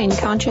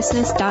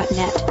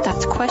questionsinconsciousness.net.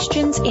 That's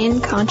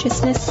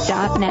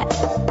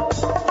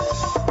questionsinconsciousness.net.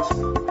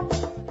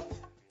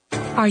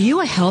 Are you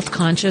a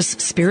health-conscious,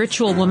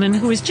 spiritual woman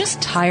who is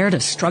just tired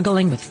of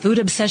struggling with food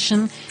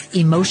obsession,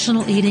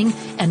 emotional eating,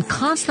 and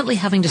constantly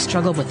having to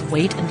struggle with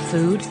weight and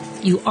food?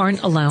 You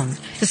aren't alone.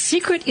 The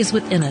secret is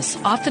within us,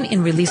 often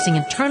in releasing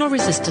internal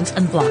resistance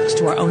and blocks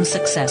to our own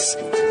success.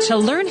 To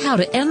learn how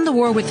to end the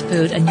war with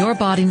food and your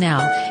body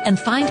now and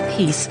find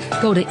peace,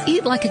 go to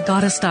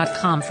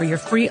eatlikeagoddess.com for your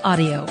free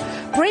audio.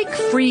 Break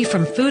free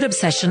from food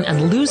obsession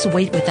and lose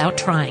weight without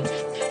trying.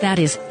 That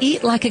is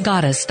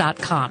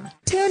eatlikeagoddess.com.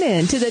 Tune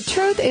in to The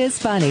Truth is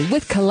Funny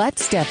with Colette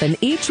Steffen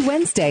each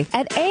Wednesday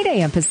at 8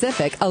 a.m.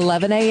 Pacific,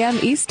 11 a.m.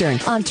 Eastern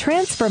on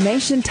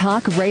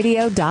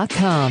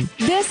TransformationTalkRadio.com.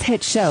 This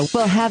hit show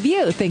will have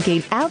you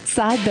thinking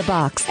outside the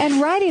box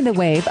and riding the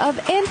wave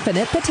of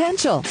infinite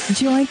potential.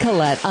 Join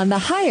Colette on the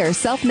Higher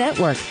Self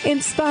Network,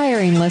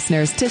 inspiring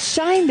listeners to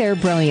shine their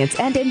brilliance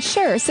and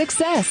ensure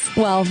success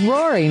while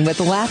roaring with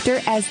laughter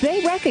as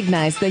they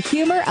recognize the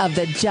humor of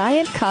the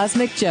giant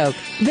cosmic joke.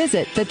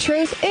 Visit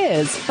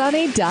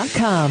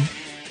thetruthisfunny.com.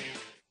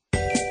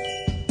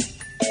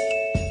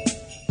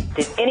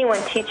 Did anyone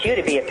teach you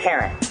to be a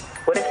parent?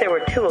 What if there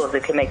were tools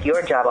that could make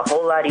your job a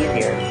whole lot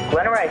easier?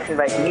 Glenna Rice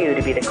invites you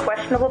to be the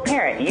questionable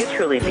parent you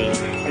truly be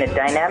in a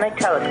dynamic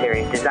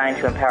teleseries designed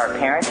to empower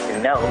parents to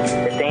know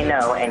that they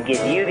know and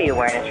give you the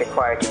awareness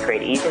required to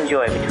create ease and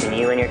joy between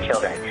you and your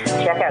children.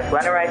 Check out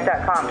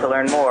glennarice.com to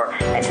learn more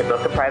and to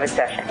book a private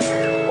session.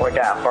 Or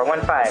dial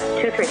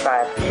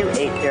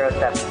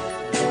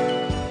 415-235-2807.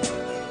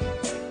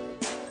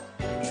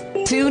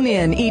 Tune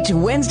in each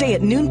Wednesday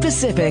at noon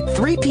Pacific,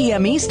 3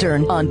 p.m.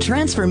 Eastern on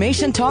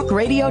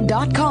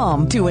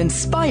TransformationTalkRadio.com to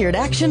Inspired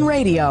Action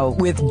Radio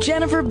with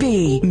Jennifer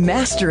B.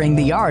 Mastering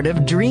the art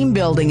of dream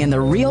building in the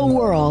real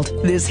world.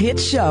 This hit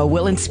show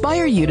will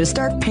inspire you to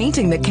start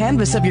painting the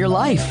canvas of your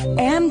life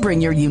and bring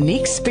your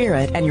unique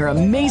spirit and your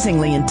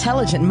amazingly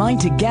intelligent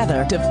mind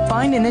together to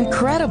find an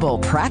incredible,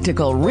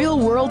 practical,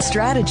 real-world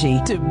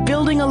strategy to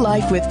building a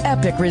life with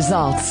epic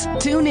results.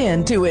 Tune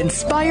in to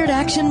Inspired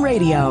Action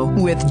Radio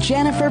with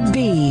Jennifer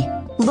B.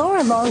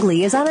 Laura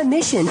Longley is on a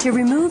mission to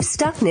remove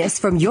stuckness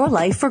from your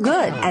life for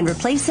good and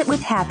replace it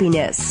with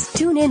happiness.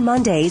 Tune in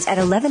Mondays at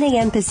 11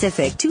 a.m.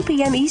 Pacific, 2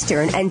 p.m.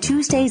 Eastern, and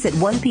Tuesdays at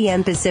 1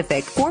 p.m.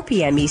 Pacific, 4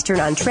 p.m. Eastern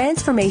on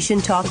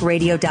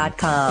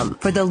TransformationTalkRadio.com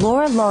for The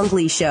Laura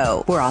Longley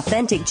Show, where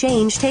authentic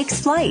change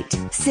takes flight.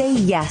 Say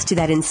yes to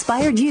that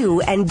inspired you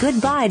and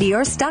goodbye to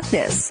your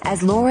stuckness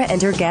as Laura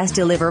and her guests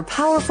deliver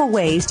powerful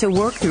ways to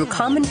work through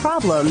common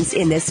problems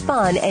in this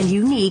fun and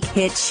unique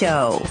hit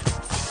show.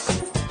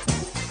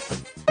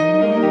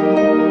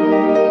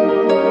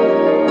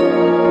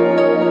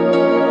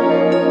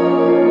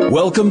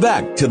 Welcome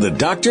back to the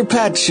Dr.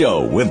 Pat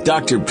Show with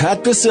Dr.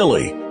 Pat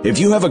Basile. If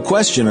you have a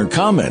question or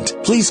comment,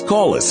 please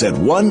call us at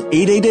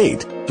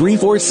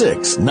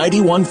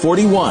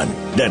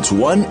 1-888-346-9141. That's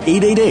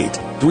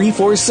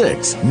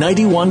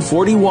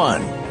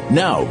 1-888-346-9141.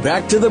 Now,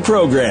 back to the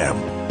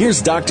program.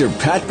 Here's Dr.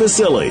 Pat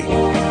Basile.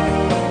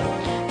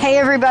 Hey,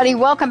 everybody.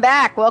 Welcome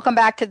back. Welcome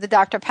back to the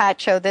Dr. Pat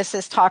Show. This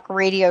is Talk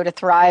Radio to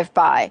Thrive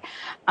By.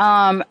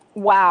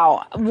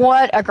 Wow.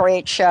 What a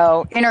great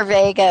show. Inner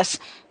Vegas.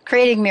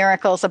 Creating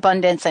miracles,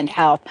 abundance, and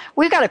health.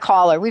 We've got a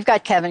caller. We've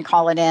got Kevin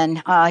calling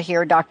in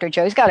here, Dr.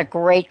 Joe. He's got a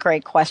great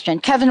question.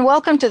 Kevin,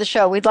 welcome to the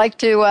show. We'd like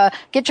to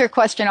get your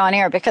question on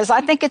air because I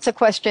think it's a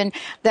question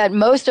that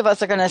most of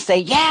us are going to say,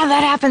 yeah,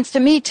 that happens to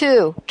me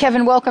too.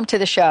 Kevin, welcome to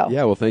the show.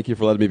 Yeah, well, thank you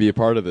for letting me be a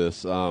part of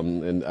this.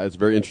 And it's a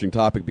very interesting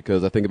topic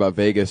because I think about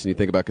Vegas and you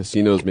think about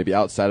casinos maybe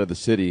outside of the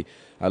city.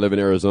 I live in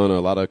Arizona,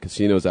 a lot of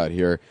casinos out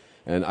here.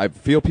 And I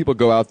feel people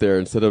go out there,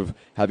 instead of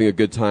having a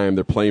good time,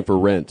 they're playing for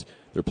rent.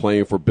 They're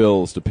playing for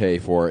bills to pay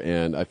for,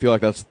 and I feel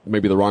like that's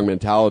maybe the wrong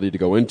mentality to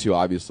go into,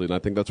 obviously, and I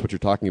think that's what you're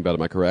talking about.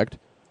 Am I correct?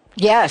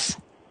 Yes.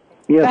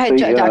 Yes, go ahead,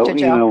 Dr. Joe.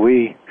 You know,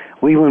 we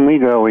when we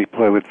go, we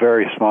play with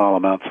very small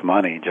amounts of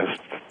money just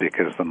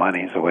because the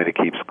money is a way to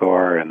keep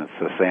score, and it's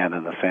the sand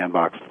in the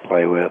sandbox to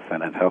play with,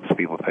 and it helps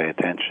people pay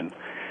attention.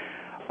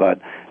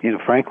 But, you know,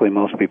 frankly,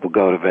 most people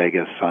go to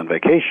Vegas on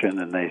vacation,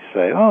 and they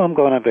say, oh, I'm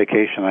going on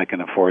vacation. I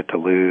can afford to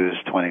lose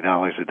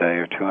 $20 a day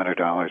or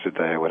 $200 a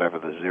day or whatever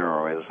the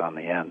zero is on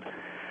the end.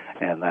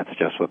 And that's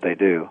just what they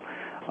do.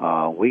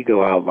 We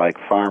go out like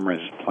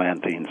farmers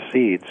planting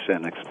seeds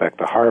and expect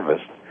a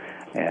harvest.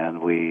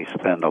 And we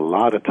spend a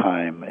lot of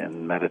time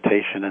in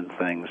meditation and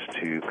things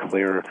to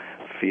clear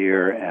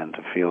fear and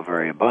to feel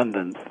very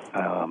abundant.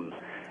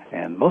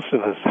 And most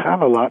of us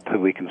have a lot that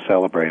we can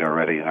celebrate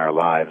already in our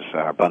lives,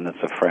 our abundance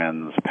of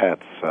friends,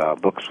 pets,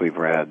 books we've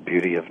read,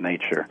 beauty of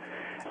nature.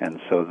 And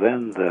so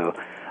then the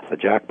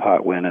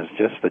jackpot win is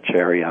just the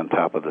cherry on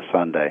top of the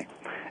sundae.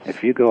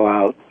 If you go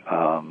out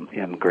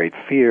in great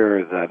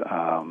fear that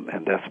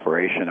and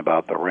desperation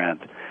about the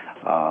rent,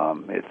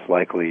 it's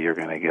likely you're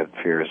going to get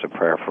fear as a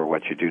prayer for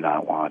what you do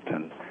not want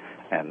and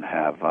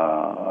have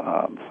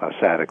a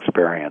sad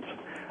experience.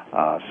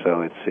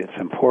 So it's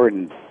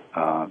important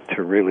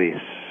to really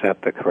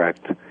set the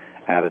correct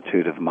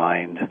attitude of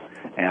mind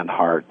and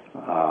heart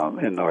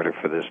in order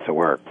for this to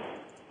work.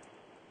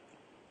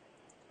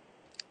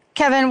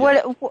 Kevin,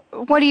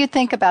 what do you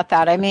think about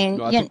that? I mean,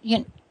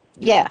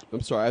 yeah.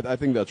 I'm sorry. I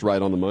think that's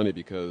right on the money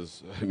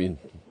because, I mean,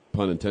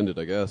 pun intended,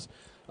 I guess.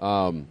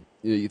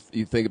 You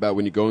think about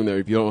when you're going there,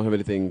 if you don't have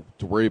anything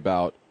to worry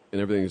about and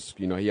everything's,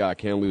 I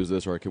can lose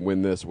this or I can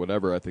win this,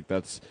 whatever, I think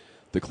that's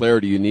the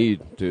clarity you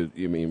need to,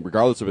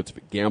 regardless if it's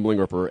gambling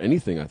or for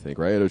anything, I think,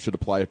 right? It should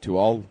apply to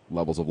all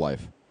levels of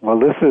life. Well,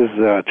 this is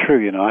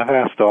true. I've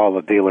asked all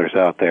the dealers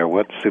out there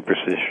what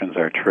superstitions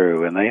are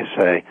true, and they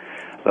say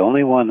the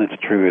only one that's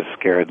true is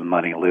scared the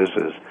money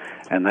loses.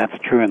 And that's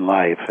true in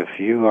life. If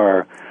you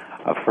are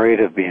afraid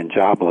of being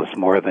jobless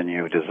more than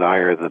you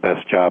desire the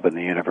best job in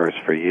the universe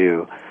for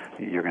you,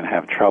 you're going to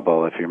have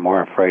trouble. If you're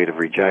more afraid of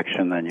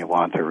rejection than you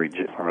want a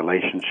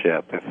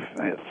relationship,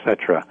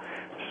 etc.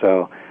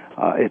 So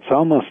it's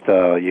almost,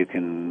 you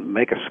can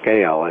make a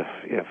scale.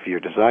 If your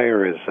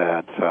desire is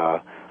at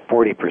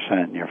 40%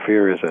 and your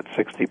fear is at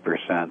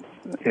 60%,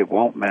 it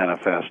won't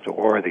manifest,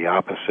 or the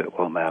opposite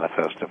will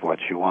manifest of what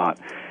you want.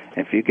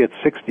 If you get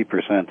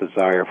 60%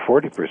 desire,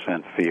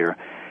 40% fear,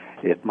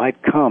 it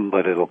might come,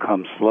 but it'll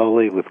come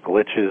slowly with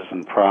glitches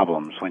and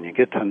problems. When you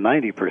get to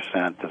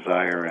 90%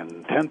 desire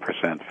and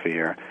 10%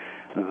 fear,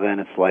 then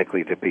it's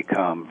likely to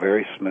become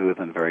very smooth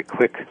and very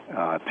quick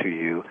to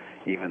you,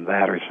 even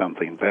that or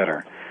something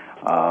better.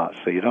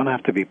 So you don't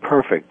have to be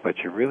perfect, but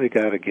you really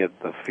got to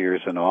get the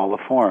fears in all the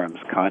forms,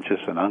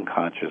 conscious and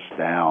unconscious,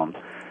 down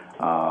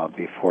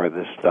before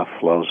this stuff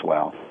flows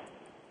well.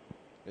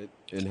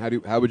 And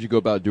how would you go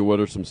about what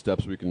are some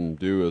steps we can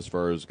do as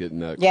far as getting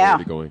that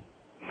clarity going?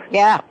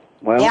 Yeah.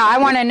 Well, I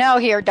want to know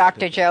here,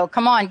 Dr. Joe.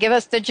 Come on, give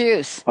us the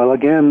juice. Well,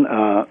 again,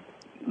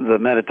 the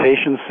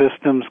meditation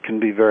systems can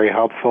be very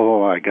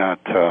helpful. I got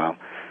a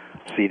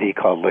CD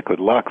called Liquid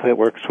Luck that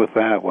works with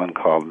that, one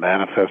called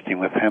Manifesting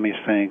with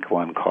Hemisync,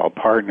 one called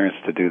Partners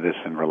to do this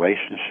in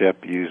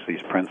relationship, use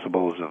these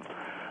principles of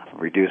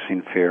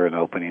reducing fear and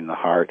opening the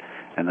heart,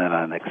 and then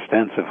an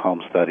extensive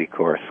home study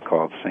course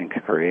called Sync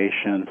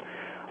Creation.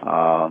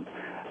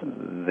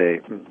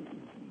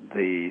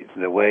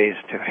 The ways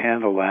to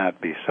handle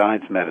that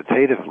besides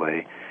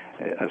meditatively,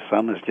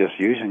 some is just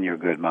using your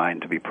good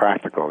mind to be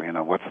practical. You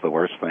know, what's the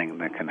worst thing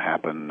that can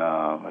happen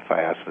if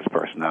I ask this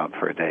person out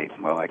for a date?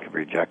 Well, they could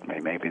reject me.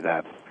 Maybe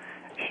that,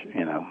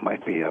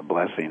 might be a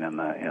blessing in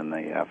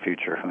the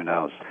future. Who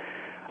knows?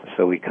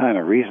 So we kind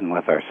of reason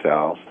with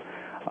ourselves.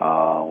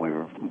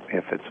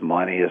 If it's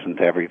money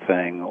isn't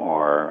everything,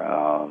 or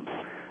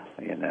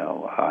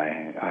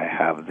I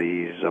have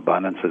these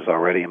abundances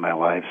already in my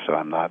life, so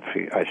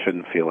I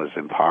shouldn't feel as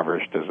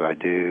impoverished as I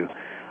do.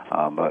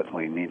 But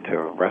we need to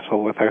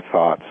wrestle with our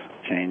thoughts,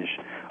 change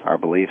our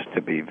beliefs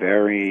to be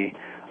very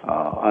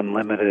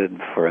unlimited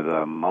for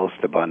the most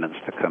abundance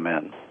to come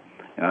in.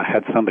 I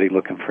had somebody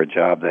looking for a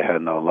job, they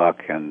had no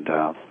luck, and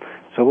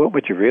so what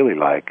would you really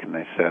like? And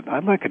they said,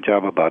 I'd like a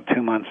job about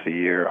 2 months a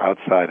year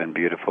outside in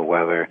beautiful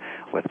weather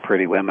with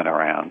pretty women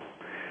around.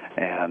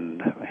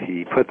 And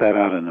he put that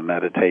out in a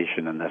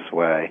meditation in this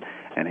way,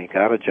 and he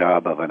got a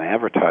job of an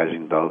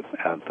advertising boat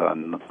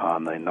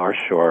on the north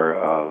shore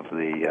of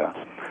the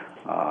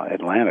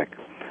Atlantic.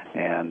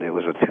 And it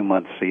was a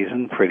 2-month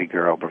season. Pretty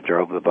girl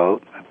drove the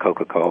boat.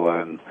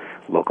 Coca-Cola and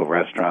local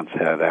restaurants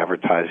had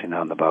advertising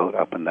on the boat.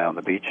 Up and down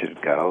the beach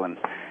he'd go. And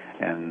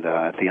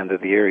at the end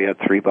of the year, he had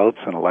 3 boats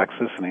and a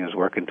Lexus, and he was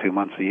working 2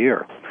 months a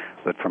year.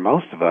 But for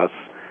most of us,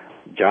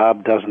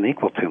 job doesn't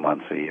equal 2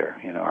 months a year.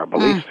 Our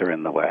beliefs are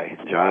in the way.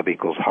 Job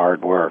equals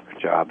hard work.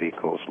 Job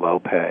equals low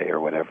pay, or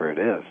whatever it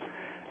is.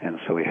 And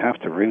so we have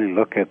to really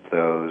look at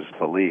those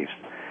beliefs.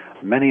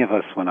 Many of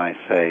us, when I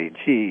say,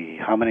 gee,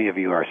 how many of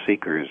you are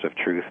seekers of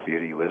truth,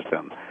 beauty,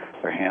 wisdom,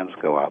 their hands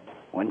go up.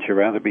 Wouldn't you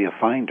rather be a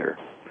finder?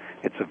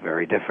 It's a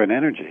very different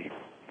energy.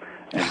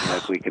 And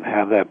yet we can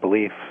have that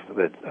belief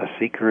that a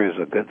seeker is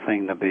a good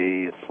thing to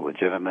be, it's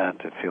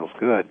legitimate, it feels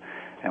good,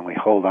 and we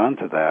hold on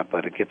to that,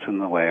 but it gets in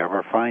the way of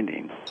our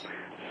finding.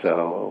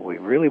 So we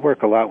really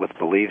work a lot with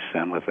beliefs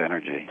and with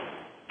energy.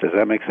 Does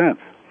that make sense?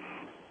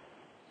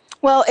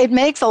 Well, it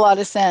makes a lot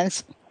of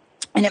sense.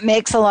 And it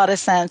makes a lot of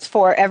sense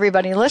for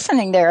everybody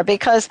listening there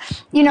because,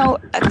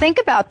 think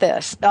about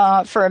this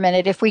for a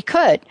minute, if we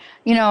could.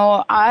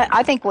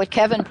 I think what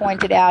Kevin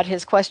pointed out,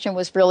 his question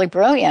was really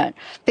brilliant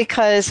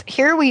because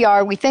here we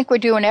are, we think we're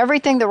doing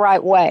everything the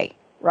right way,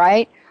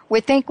 right? We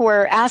think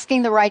we're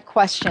asking the right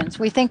questions.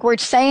 We think we're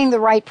saying the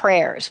right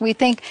prayers. We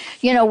think,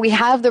 we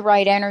have the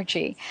right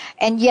energy.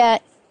 And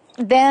yet,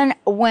 then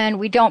when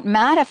we don't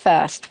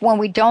manifest, when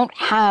we don't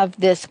have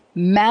this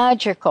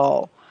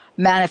magical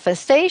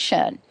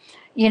manifestation,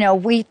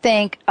 we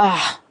think,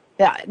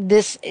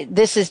 this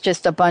is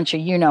just a bunch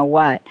of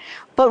you-know-what.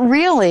 But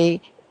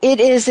really, it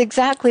is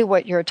exactly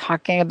what you're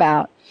talking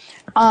about.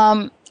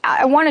 I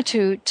wanted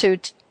to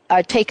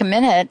take a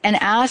minute and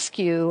ask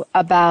you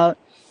about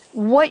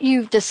what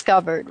you've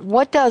discovered.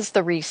 What does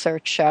the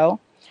research show?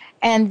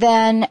 And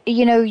then,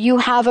 you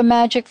have a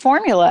magic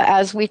formula,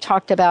 as we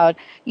talked about,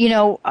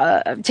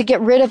 to get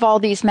rid of all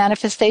these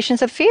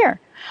manifestations of fear.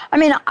 I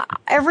mean,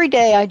 every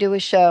day I do a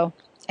show.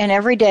 And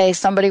every day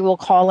somebody will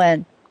call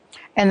in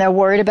and they're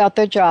worried about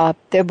their job,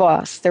 their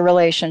boss, their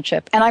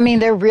relationship. And I mean,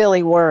 they're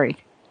really worried.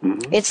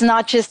 Mm-hmm. It's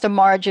not just a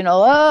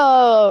marginal,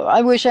 I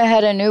wish I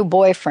had a new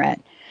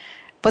boyfriend.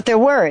 But they're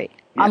worried.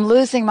 Yeah. I'm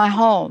losing my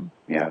home.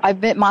 Yeah.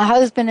 My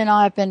husband and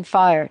I have been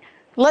fired.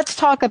 Let's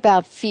talk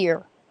about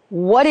fear.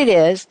 What it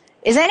is.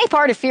 Is any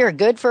part of fear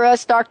good for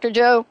us, Dr.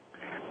 Joe?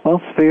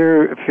 Well,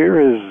 fear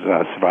is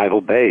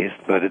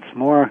survival-based, but it's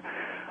more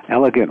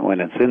elegant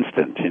when it's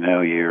instant.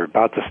 You're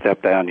about to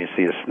step down, you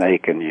see a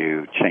snake, and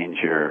you change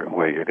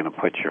where you're going to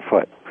put your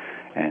foot.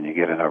 and you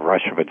get in a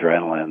rush of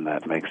adrenaline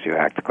that makes you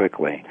act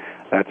quickly.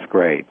 That's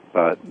great,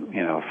 but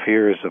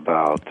fears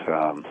about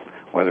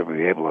whether we'll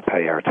be able to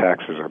pay our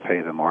taxes or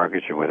pay the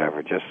mortgage or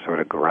whatever just sort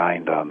of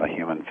grind on the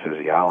human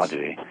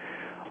physiology.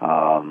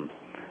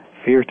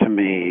 Fear to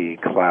me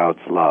clouds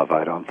love.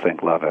 I don't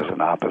think love has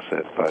an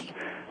opposite, but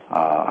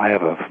I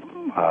have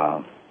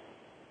a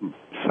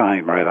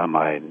sign right on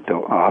my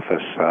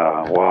office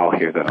wall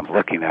here that I'm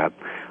looking at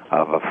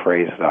of a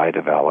phrase that I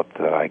developed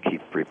that I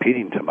keep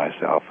repeating to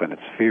myself, and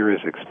it's fear is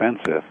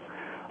expensive,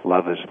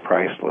 love is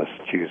priceless,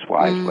 choose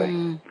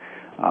wisely.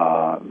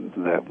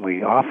 That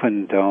we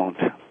often don't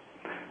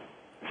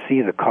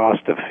see the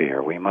cost of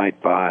fear. We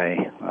might buy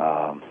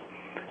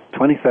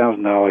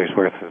 $20,000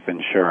 worth of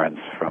insurance,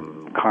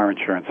 from car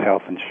insurance,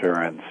 health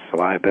insurance,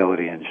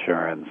 liability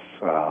insurance,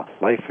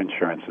 life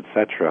insurance,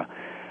 etc.,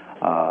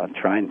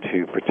 trying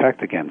to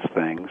protect against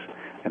things,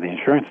 and the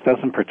insurance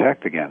doesn't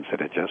protect against it.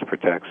 It just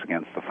protects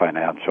against the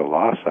financial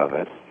loss of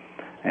it.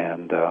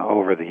 And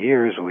over the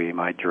years, we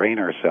might drain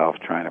ourselves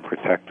trying to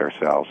protect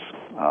ourselves.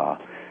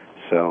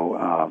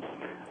 So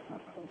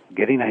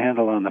getting a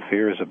handle on the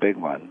fear is a big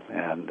one.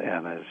 And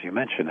as you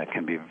mentioned, it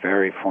can be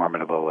very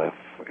formidable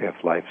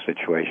if life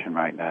situation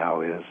right now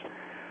is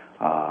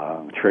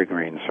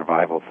triggering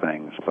survival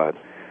things. But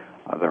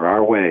there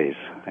are ways,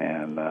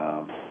 and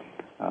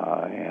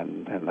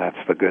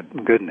that's the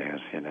good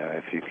news.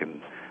 If you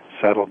can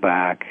settle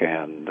back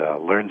and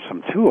learn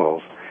some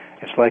tools.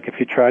 It's like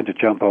if you tried to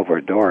jump over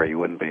a door, you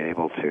wouldn't be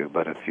able to.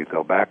 But if you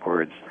go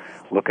backwards,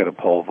 look at a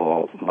pole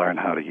vault, learn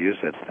how to use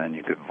it, then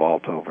you could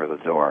vault over the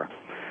door.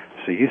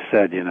 So you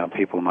said,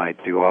 people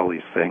might do all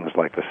these things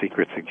like the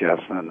secret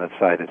suggestion and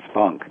decide it's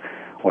bunk.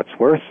 What's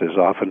worse is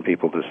often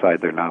people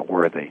decide they're not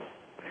worthy.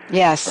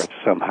 Yes. Or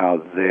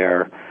somehow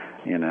they're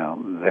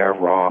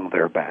wrong,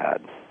 they're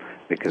bad,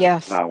 because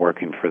it's not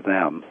working for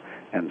them.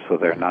 And so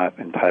they're not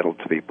entitled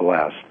to be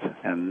blessed.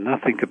 And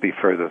nothing could be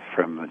further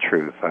from the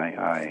truth.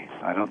 I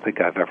don't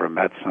think I've ever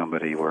met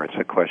somebody where it's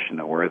a question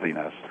of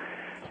worthiness.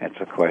 It's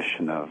a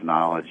question of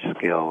knowledge,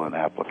 skill, and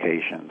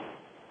application.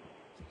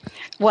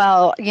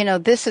 Well,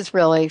 this is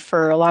really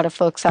for a lot of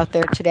folks out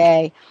there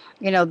today.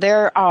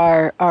 There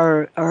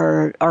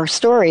are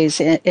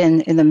stories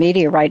in the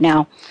media right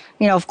now.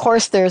 Of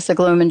course, there's the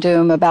gloom and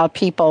doom about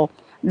people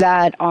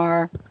that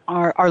are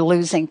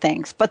losing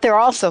things. But there are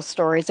also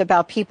stories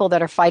about people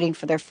that are fighting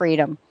for their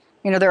freedom.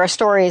 There are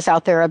stories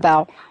out there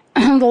about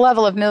the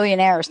level of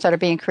millionaires that are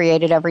being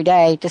created every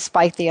day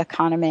despite the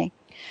economy.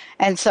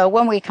 And so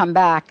when we come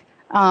back,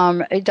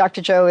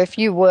 Dr. Joe, if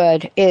you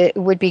would, it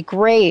would be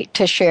great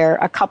to share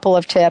a couple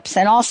of tips.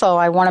 And also,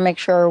 I want to make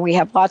sure we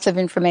have lots of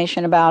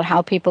information about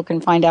how people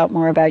can find out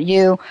more about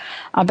you,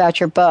 about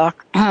your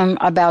book,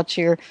 about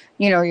your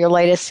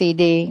latest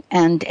CD,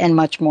 and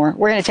much more.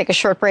 We're going to take a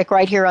short break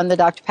right here on the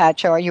Dr. Pat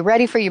Show. Are you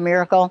ready for your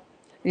miracle?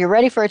 Are you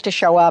ready for it to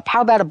show up?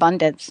 How about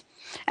abundance?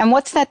 And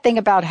what's that thing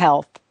about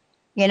health?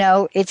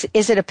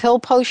 Is it a pill,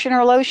 potion,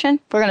 or lotion?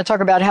 We're going to talk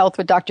about health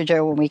with Dr.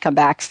 Joe when we come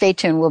back. Stay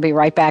tuned. We'll be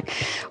right back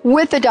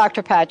with the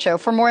Dr. Pat Show.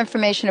 For more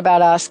information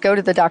about us, go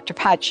to the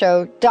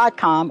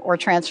drpatshow.com or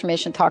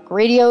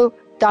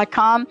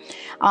transformationtalkradio.com.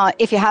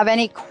 If you have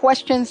any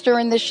questions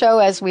during the show,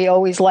 as we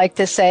always like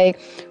to say,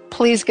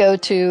 please go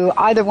to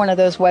either one of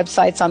those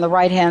websites on the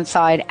right-hand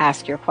side.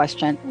 Ask your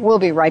question. We'll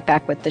be right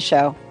back with the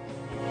show.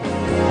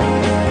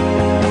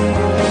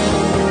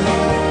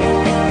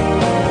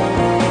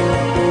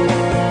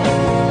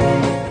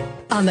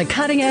 On the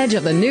cutting edge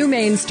of the new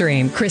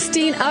mainstream,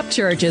 Christine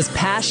Upchurch is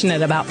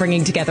passionate about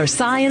bringing together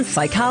science,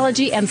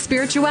 psychology, and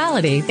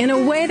spirituality in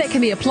a way that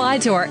can be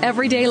applied to our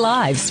everyday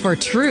lives for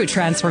true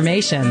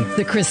transformation.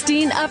 The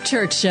Christine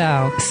Upchurch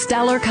Show,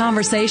 stellar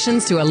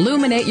conversations to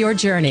illuminate your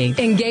journey,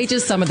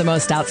 engages some of the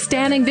most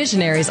outstanding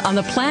visionaries on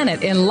the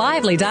planet in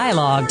lively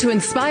dialogue to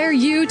inspire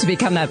you to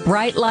become that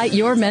bright light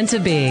you're meant to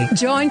be.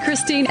 Join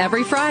Christine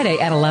every Friday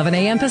at 11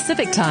 a.m.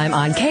 Pacific Time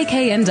on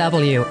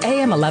KKNW,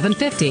 AM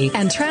 1150,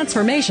 and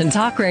Transformation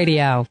Talk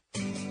Radio.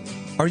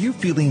 Are you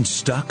feeling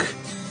stuck?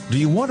 Do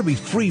you want to be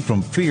free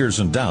from fears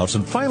and doubts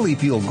and finally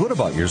feel good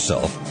about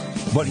yourself,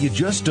 but you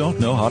just don't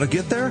know how to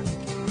get there?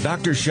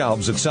 Dr.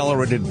 Schaub's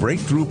Accelerated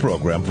Breakthrough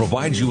Program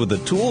provides you with the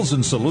tools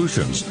and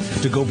solutions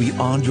to go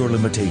beyond your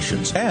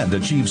limitations and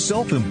achieve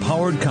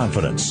self-empowered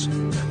confidence.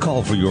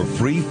 Call for your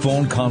free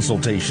phone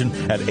consultation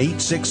at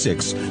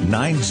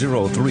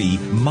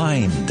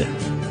 866-903-MIND.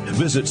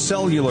 Visit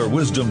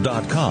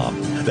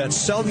cellularwisdom.com. That's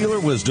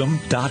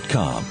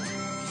cellularwisdom.com.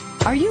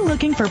 Are you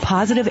looking for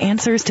positive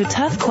answers to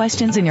tough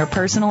questions in your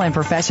personal and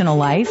professional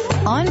life?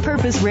 On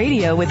Purpose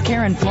Radio with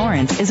Karen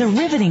Florence is a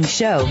riveting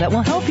show that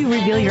will help you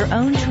reveal your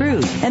own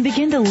truth and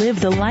begin to live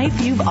the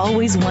life you've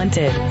always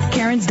wanted.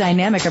 Karen's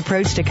dynamic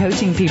approach to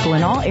coaching people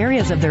in all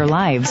areas of their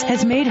lives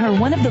has made her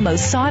one of the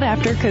most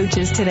sought-after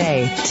coaches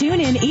today.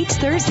 Tune in each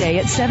Thursday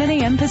at 7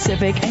 a.m.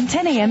 Pacific and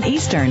 10 a.m.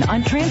 Eastern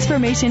on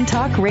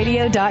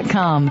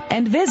TransformationTalkRadio.com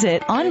and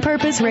visit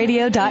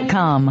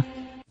OnPurposeRadio.com.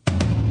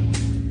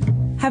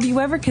 Have you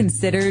ever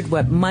considered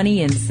what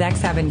money and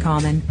sex have in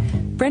common?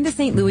 Brenda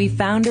St. Louis,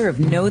 founder of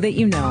Know That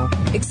You Know,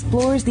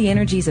 explores the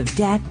energies of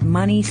debt,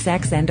 money,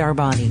 sex, and our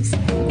bodies.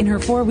 In her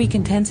 4-week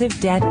intensive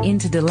Debt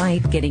into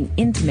Delight, Getting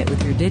Intimate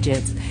with Your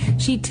Digits,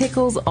 she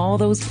tickles all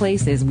those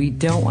places we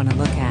don't want to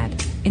look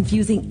at,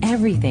 infusing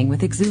everything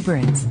with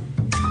exuberance.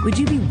 Would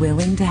you be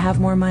willing to have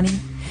more money?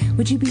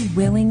 Would you be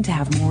willing to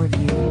have more of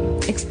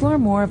you? Explore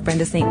more of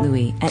Brenda St.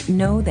 Louis at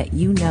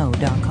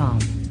knowthatyouknow.com.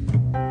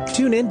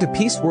 Tune in to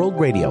Peace World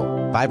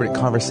Radio, vibrant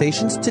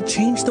conversations to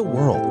change the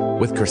world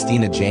with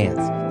Christina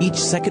Jans, each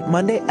second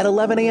Monday at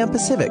 11 a.m.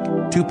 Pacific,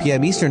 2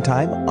 p.m. Eastern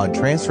Time on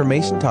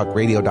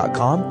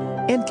TransformationTalkRadio.com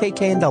and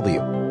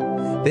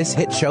KKNW. This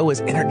hit show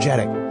is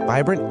energetic,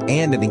 vibrant,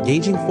 and an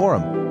engaging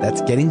forum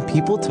that's getting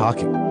people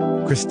talking.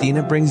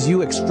 Christina brings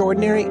you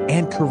extraordinary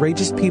and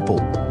courageous people,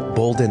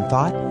 bold in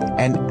thought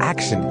and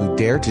action, who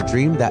dare to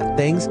dream that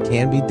things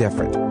can be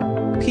different.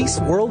 Peace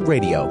World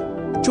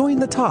Radio. Join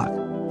the talk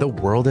the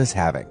world is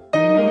having.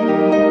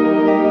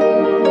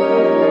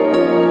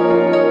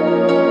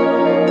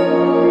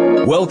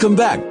 Welcome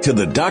back to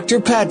the Dr.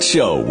 Pat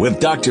Show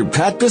with Dr.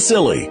 Pat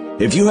Baccili.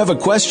 If you have a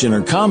question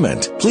or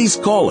comment, please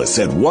call us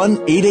at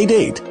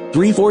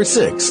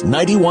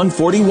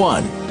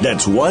 1-888-346-9141.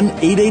 That's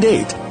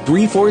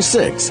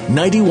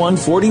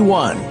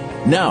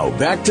 1-888-346-9141. Now,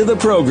 back to the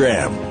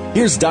program.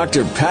 Here's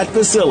Dr. Pat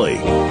Baccili.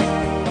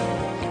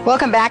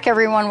 Welcome back,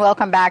 everyone.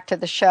 Welcome back to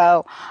the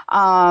show.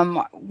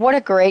 What a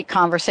great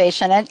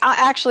conversation. And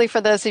actually, for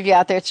those of you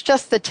out there, it's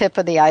just the tip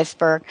of the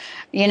iceberg.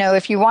 You know,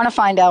 if you want to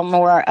find out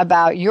more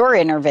about your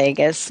inner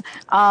Vegas,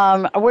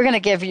 we're going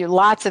to give you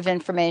lots of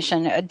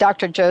information.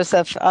 Dr.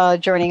 Joseph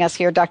joining us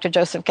here, Dr.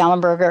 Joseph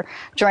Gallenberger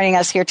joining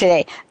us here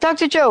today.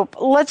 Dr. Joe,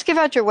 let's give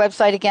out your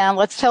website again.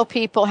 Let's tell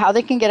people how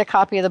they can get a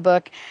copy of the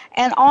book,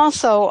 and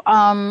also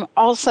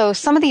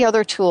some of the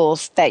other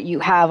tools that you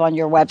have on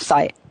your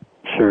website.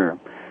 Sure.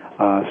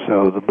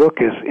 So the book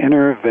is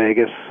Inner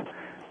Vegas,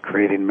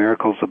 Creating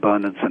Miracles,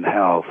 Abundance, and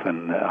Health,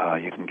 and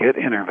you can get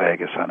Inner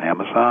Vegas on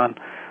Amazon,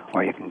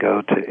 or you can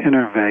go to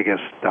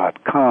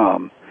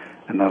innervegas.com,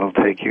 and that'll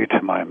take you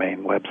to my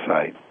main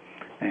website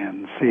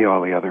and see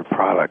all the other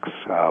products,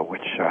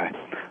 which I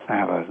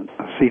have a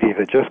CD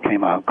that just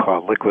came out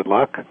called Liquid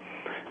Luck,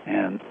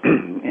 and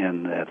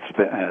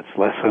it's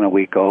less than a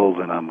week old,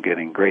 and I'm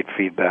getting great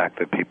feedback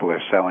that people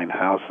are selling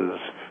houses,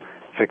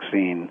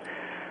 fixing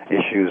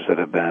issues that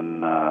have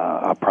been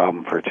a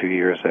problem for 2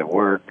 years at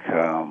work,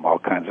 all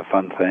kinds of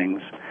fun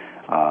things.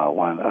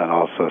 And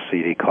also a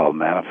CD called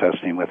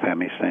Manifesting with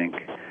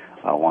HemiSync,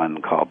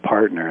 one called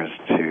Partners,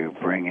 to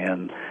bring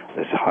in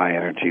this high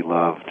energy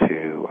love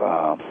to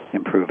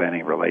improve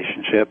any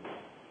relationship.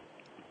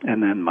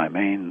 And then my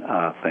main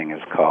thing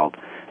is called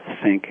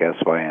Sync,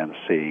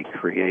 SYNC,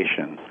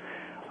 Creation,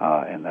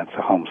 and that's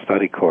a home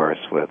study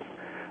course with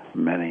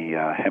many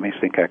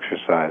HemiSync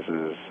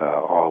exercises,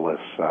 all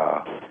this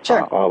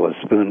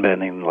spoon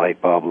bending,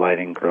 light bulb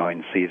lighting,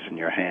 growing seeds in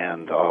your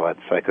hand, all that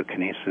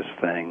psychokinesis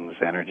things,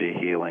 energy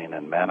healing,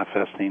 and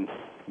manifesting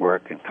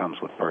work. It comes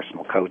with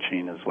personal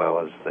coaching as well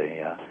as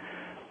the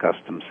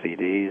custom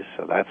CDs,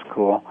 so that's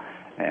cool.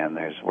 And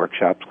there's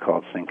workshops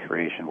called Sync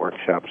Creation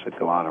workshops that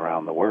go on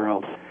around the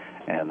world.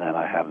 And then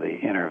I have the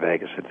Inner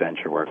Vegas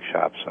Adventure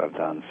workshops. I've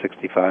done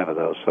 65 of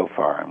those so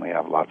far, and we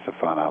have lots of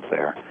fun out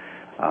there.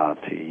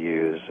 To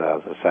use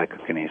the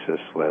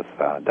psychokinesis with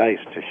dice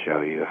to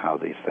show you how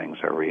these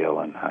things are real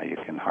and how you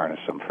can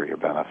harness them for your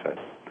benefit.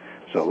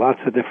 So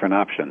lots of different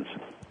options.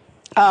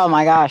 Oh,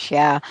 my gosh,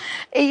 yeah.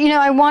 You know,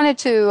 I wanted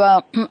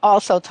to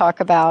also talk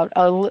about,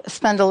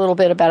 spend a little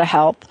bit about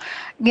health.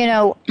 You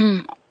know,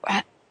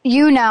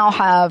 you now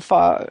have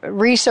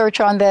research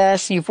on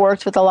this, you've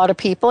worked with a lot of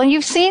people, and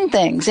you've seen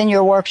things in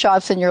your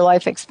workshops and your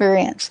life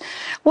experience.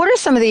 What are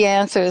some of the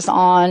answers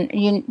on,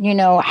 you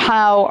know,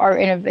 how our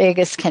inner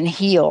Vegas can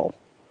heal?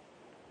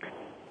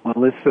 Well,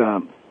 this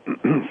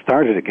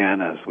started again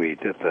as we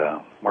did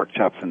the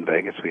workshops in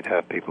Vegas. We'd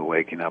have people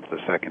waking up the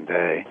second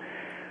day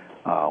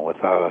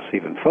without us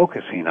even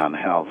focusing on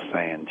health,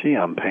 saying, gee,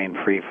 I'm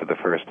pain-free for the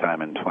first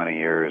time in 20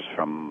 years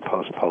from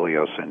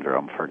post-polio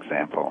syndrome, for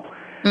example.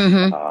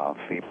 Mm-hmm.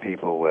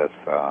 People with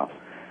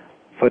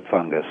foot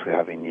fungus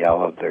having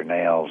yellowed their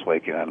nails,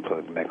 waking up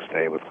the next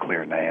day with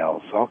clear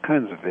nails, all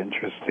kinds of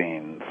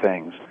interesting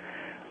things.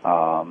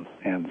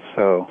 And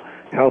so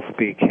health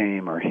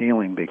became, or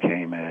healing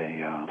became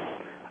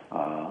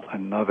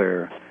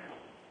another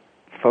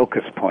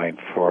focus point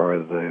for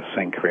the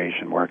Sync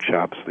Creation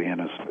workshops, the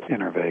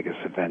Inner Vegas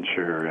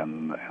Adventure,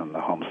 and the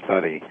home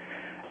study.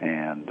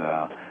 And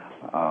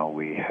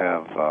we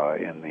have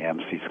in the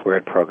MC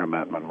Squared program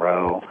at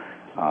Monroe,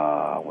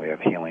 we have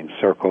healing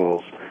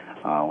circles.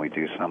 We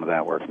do some of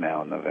that work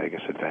now in the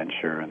Vegas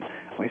Adventure, and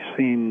we've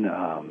seen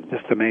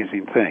just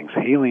amazing things.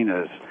 Healing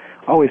is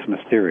always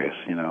mysterious,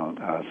 you know.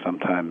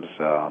 Sometimes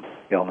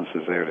illness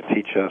is there to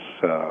teach us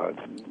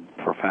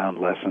profound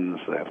lessons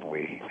that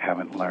we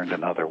haven't learned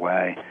another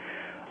way.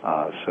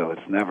 So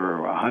it's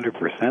never a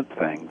 100%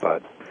 thing,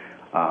 but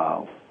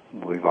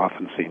we've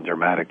often seen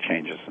dramatic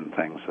changes in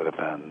things that have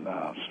been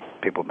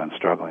people have been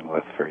struggling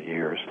with for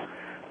years.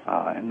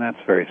 And that's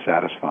very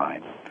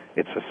satisfying.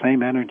 it's the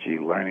same energy,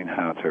 learning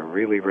how to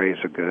really raise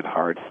a good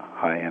heart,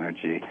 high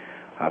energy,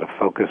 how to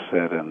focus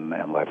it and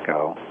let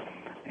go.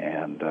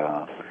 And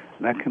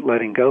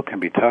letting go can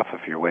be tough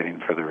if you're waiting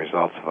for the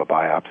results of a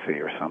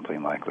biopsy or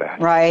something like that.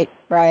 Right.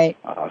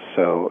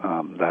 So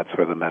that's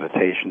where the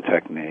meditation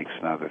techniques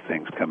and other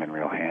things come in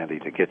real handy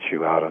to get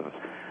you out of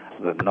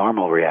the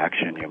normal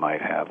reaction you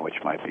might have, which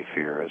might be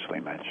fear, as we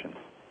mentioned.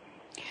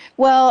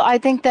 Well, I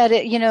think that,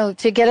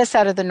 to get us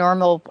out of the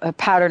normal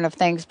pattern of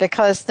things,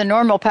 because the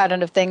normal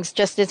pattern of things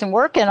just isn't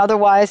working.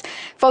 Otherwise,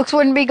 folks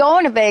wouldn't be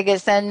going to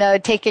Vegas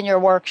and taking your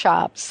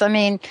workshops. I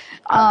mean,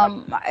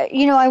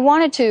 I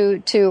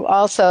wanted to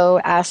also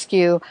ask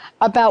you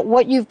about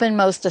what you've been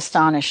most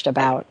astonished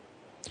about.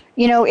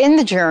 In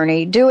the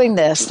journey, doing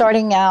this,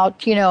 starting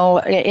out,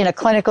 in a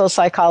clinical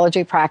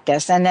psychology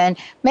practice, and then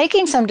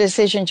making some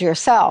decisions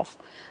yourself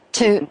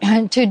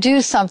to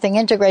do something,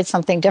 integrate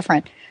something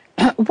different.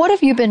 What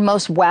have you been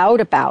most wowed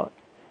about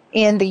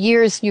in the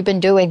years you've been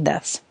doing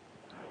this?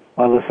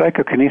 Well, the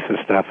psychokinesis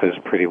stuff is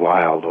pretty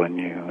wild when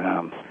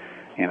you,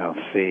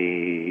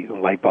 see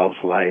light bulbs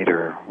light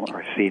or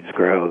seeds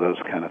grow, those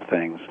kind of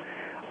things.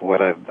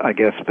 What I've, I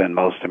guess, been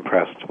most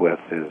impressed with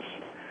is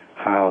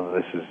how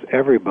this is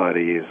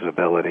everybody's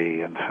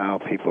ability and how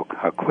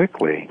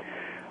quickly,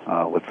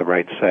 with the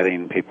right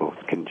setting, people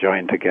can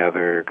join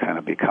together, kind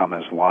of become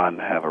as one,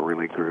 have a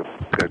really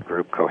good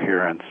group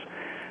coherence,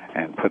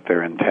 and put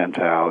their intent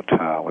out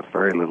with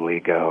very little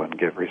ego and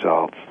get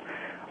results.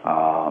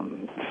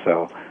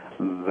 So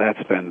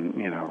that's been,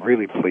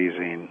 really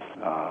pleasing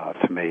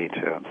to me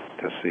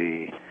to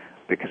see,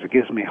 because it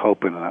gives me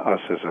hope in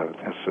us as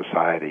a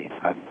society.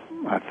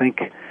 I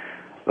think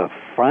the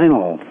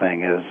final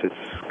thing is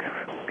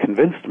it's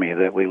convinced me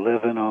that we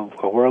live in a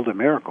world of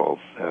miracles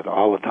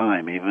all the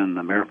time, even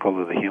the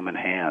miracle of the human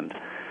hand.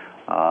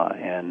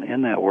 And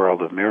in that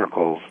world of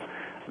miracles,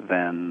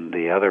 then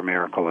the other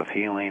miracle of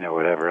healing or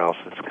whatever else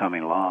that's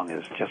coming along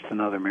is just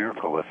another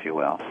miracle, if you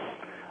will.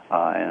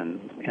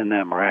 And in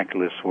that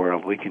miraculous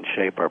world, we can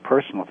shape our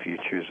personal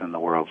futures and the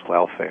world's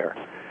welfare.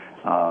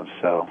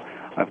 So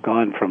I've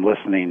gone from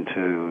listening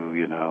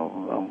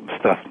to,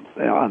 stuff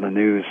on the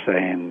news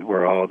saying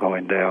we're all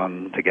going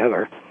down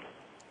together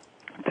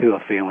to a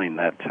feeling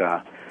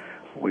that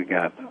we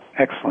got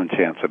excellent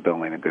chance of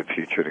building a good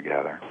future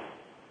together.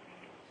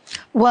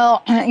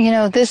 Well,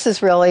 this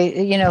is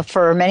really,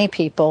 for many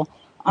people,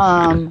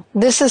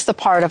 this is the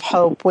part of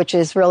hope, which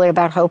is really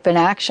about hope in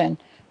action.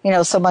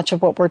 So much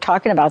of what we're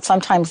talking about,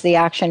 sometimes the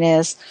action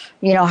is,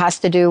 has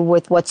to do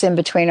with what's in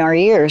between our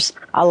ears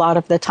a lot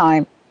of the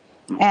time.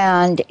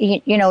 And,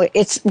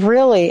 it's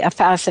really a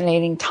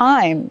fascinating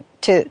time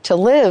to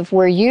live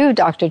where you,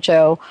 Dr.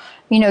 Joe,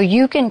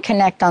 you can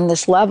connect on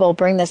this level,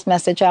 bring this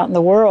message out in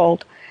the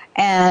world,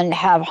 and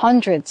have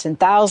hundreds and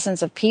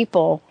thousands of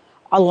people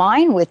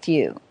align with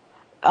you.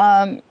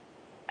 How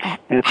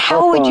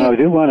would you? I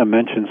do want to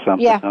mention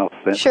something else.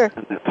 Sure.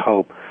 It's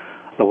hope.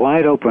 The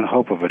wide open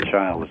hope of a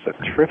child is a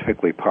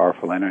terrifically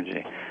powerful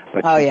energy,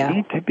 but you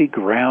need to be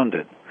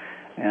grounded.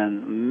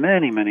 And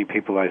many, many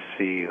people I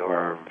see who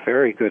are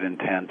very good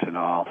intent and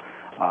all,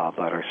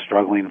 but are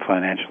struggling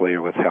financially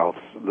or with health.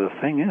 The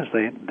thing is,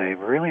 they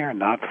really are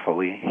not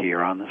fully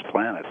here on this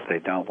planet. They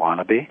don't want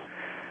to be.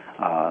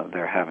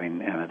 They're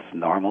having, and it's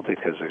normal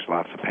because there's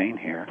lots of pain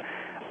here.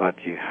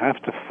 But you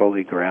have to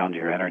fully ground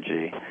your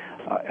energy.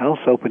 Else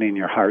opening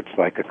your heart's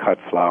like a cut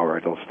flower.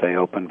 It'll stay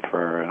open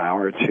for an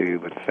hour or two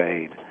but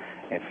fade.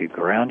 If you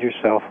ground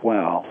yourself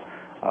well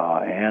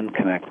and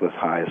connect with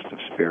highest of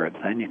spirit,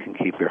 then you can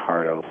keep your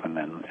heart open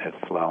and it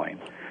flowing.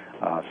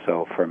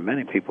 So for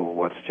many people,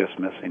 what's just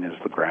missing is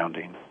the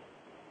grounding.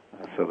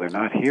 So they're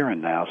not here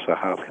and now, so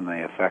how can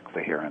they affect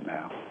the here and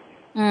now?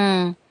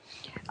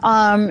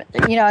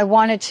 I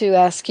wanted to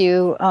ask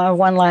you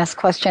one last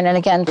question. And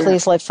again,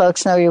 please let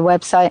folks know your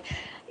website.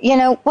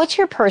 What's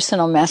your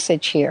personal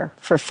message here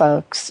for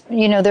folks?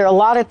 There are a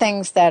lot of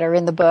things that are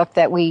in the book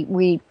that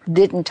we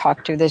didn't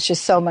talk to. There's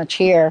just so much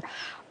here.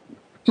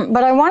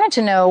 But I wanted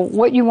to know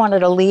what you wanted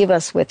to leave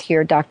us with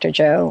here, Dr.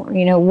 Joe.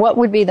 What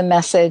would be the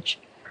message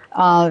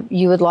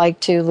you would like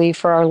to leave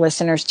for our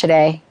listeners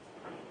today?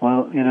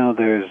 Well,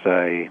 there's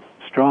a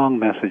strong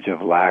message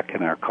of lack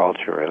in our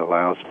culture. It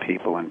allows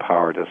people in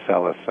power to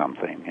sell us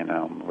something.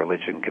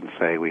 Religion can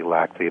say we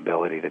lack the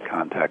ability to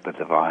contact the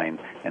divine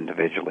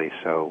individually,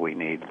 so we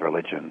need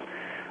religion.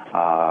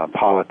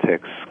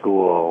 Politics,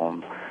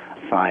 school,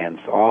 science,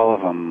 all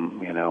of them,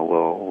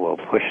 will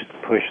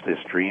push this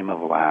dream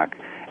of lack.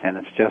 And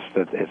it's just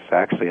that it's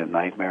actually a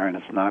nightmare, and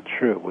it's not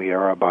true. We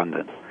are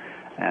abundant,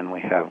 and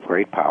we have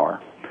great power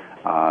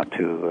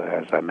to,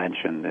 as I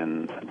mentioned,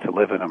 to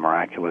live in a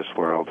miraculous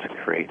world, to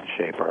create and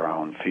shape our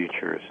own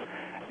futures.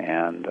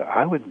 And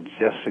I would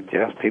just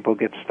suggest people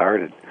get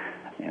started.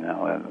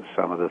 And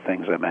some of the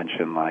things I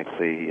mentioned, like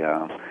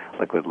the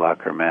Liquid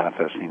Luck or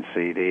Manifesting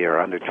CD, are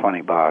under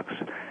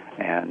 $20,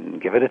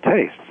 and give it a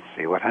taste.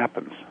 See what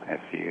happens.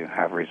 If you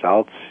have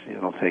results,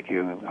 it'll take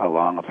you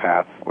along a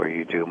path where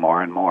you do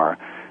more and more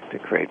to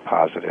create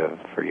positive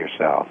for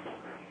yourself.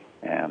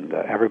 And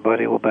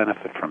everybody will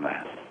benefit from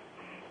that.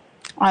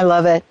 I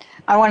love it.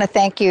 I want to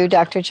thank you,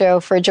 Dr.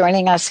 Joe, for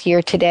joining us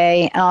here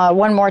today.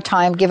 One more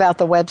time, give out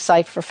the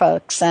website for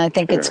folks. I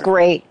think it's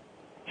great.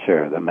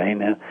 Sure. The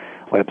main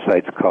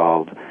website's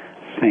called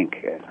Sync,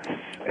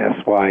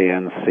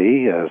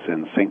 S-Y-N-C, as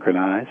in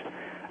synchronized,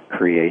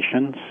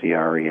 Creation,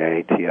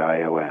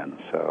 C-R-E-A-T-I-O-N.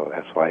 So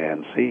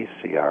S-Y-N-C,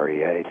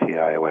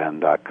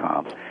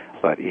 C-R-E-A-T-I-O-N.com.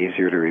 But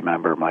easier to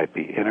remember might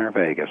be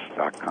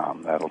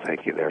innervegas.com. That'll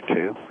take you there,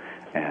 too.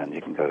 And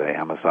you can go to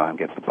Amazon,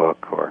 get the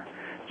book, or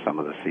some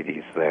of the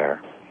CDs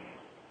there.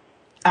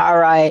 All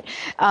right.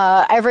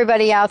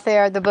 Everybody out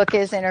there, the book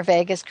is Inner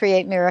Vegas,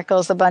 Create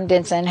Miracles,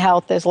 Abundance, and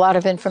Health. There's a lot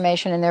of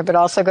information in there, but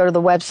also go to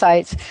the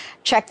websites,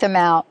 check them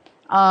out.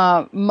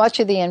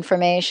 Much of the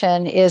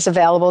information is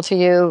available to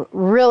you.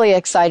 Really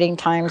exciting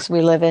times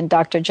we live in,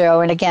 Dr. Joe.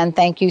 And again,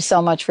 thank you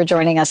so much for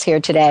joining us here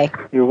today.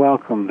 You're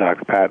welcome,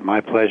 Dr. Pat. My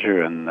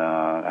pleasure, and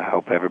I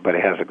hope everybody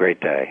has a great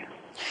day.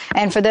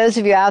 And for those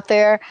of you out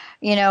there,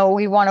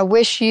 we want to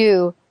wish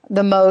you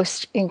the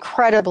most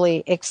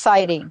incredibly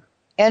exciting,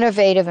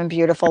 innovative, and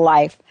beautiful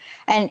life.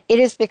 And it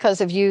is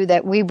because of you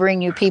that we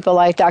bring you people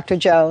like Dr.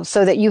 Joe,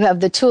 so that you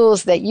have the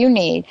tools that you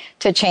need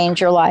to change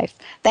your life.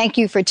 Thank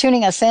you for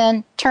tuning us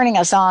in, turning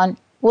us on.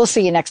 We'll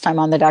see you next time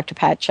on the Dr.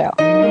 Pat Show.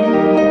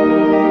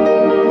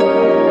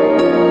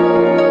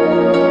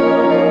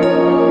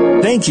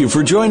 Thank you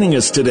for joining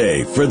us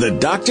today for the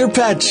Dr.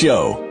 Pat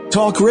Show.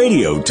 Talk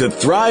radio to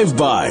thrive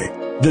by.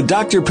 The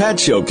Dr. Pat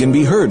Show can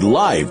be heard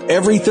live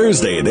every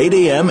Thursday at 8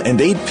 a.m. and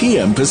 8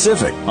 p.m.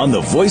 Pacific on the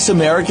Voice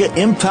America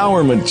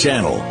Empowerment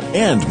Channel,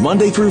 and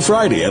Monday through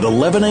Friday at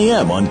 11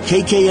 a.m. on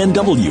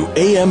KKNW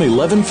AM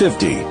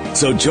 1150.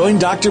 So join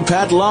Dr.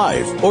 Pat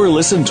live or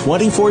listen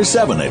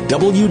 24/7 at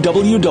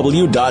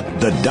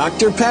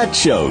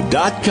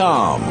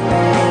www.thedrpatshow.com.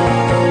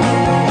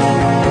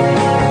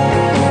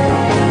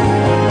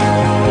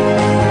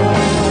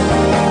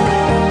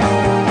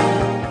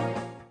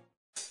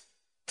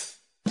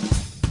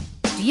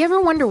 Do you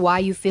ever wonder why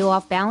you feel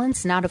off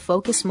balance and out of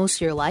focus most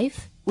of your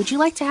life? Would you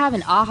like to have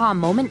an aha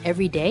moment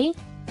every day?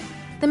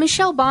 The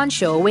Michelle Bond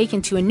Show,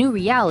 Awaken to a New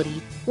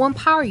Reality, will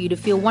empower you to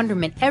feel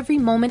wonderment every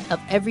moment of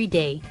every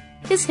day.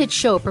 This hit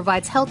show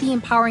provides healthy,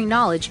 empowering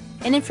knowledge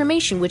and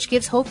information which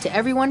gives hope to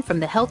everyone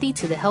from the healthy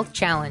to the health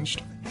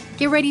challenged.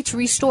 Get ready to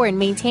restore and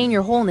maintain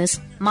your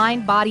wholeness,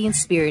 mind, body, and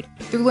spirit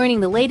through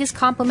learning the latest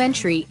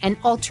complementary and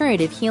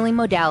alternative healing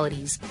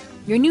modalities.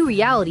 Your new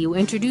reality will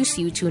introduce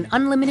you to an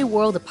unlimited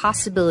world of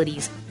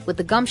possibilities with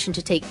the gumption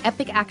to take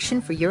epic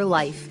action for your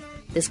life.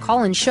 This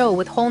call-in show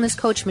with wholeness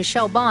coach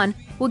Michelle Bond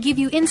will give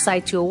you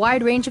insight to a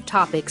wide range of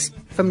topics,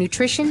 from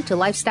nutrition to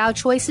lifestyle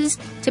choices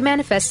to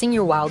manifesting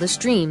your wildest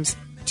dreams.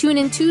 Tune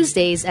in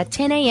Tuesdays at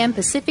 10 a.m.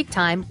 Pacific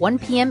Time, 1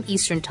 p.m.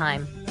 Eastern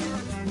Time.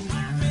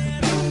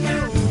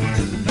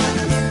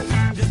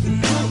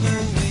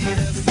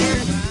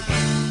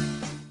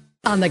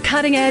 On the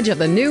cutting edge of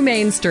the new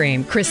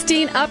mainstream,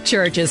 Christine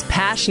Upchurch is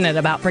passionate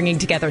about bringing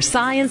together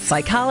science,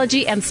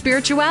 psychology, and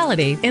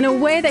spirituality in a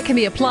way that can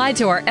be applied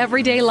to our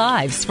everyday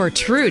lives for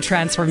true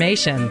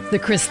transformation. The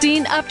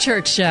Christine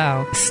Upchurch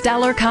Show,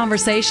 stellar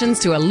conversations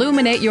to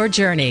illuminate your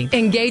journey,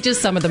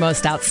 engages some of the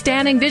most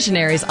outstanding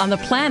visionaries on the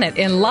planet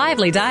in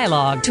lively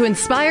dialogue to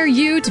inspire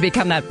you to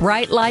become that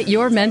bright light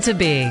you're meant to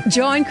be.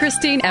 Join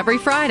Christine every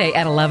Friday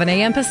at 11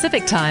 a.m.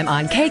 Pacific Time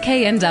on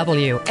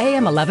KKNW,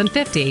 AM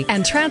 1150,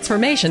 and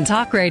Transformation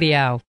Talk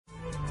Radio.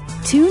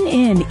 Tune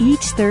in each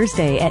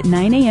Thursday at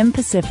 9 a.m.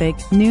 Pacific,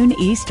 noon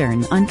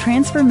Eastern on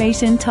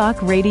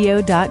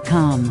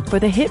TransformationTalkRadio.com for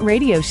the hit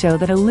radio show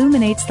that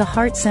illuminates the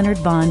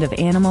heart-centered bond of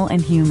animal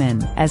and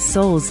human as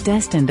souls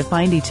destined to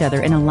find each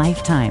other in a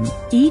lifetime.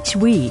 Each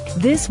week,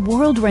 this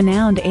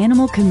world-renowned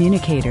animal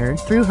communicator,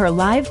 through her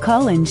live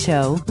call-in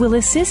show, will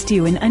assist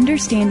you in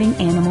understanding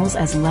animals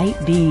as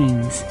light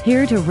beings,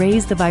 here to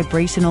raise the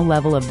vibrational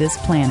level of this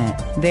planet.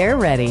 They're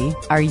ready.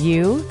 Are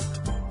you?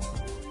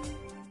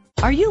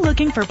 Are you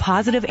looking for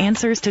positive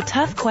answers to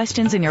tough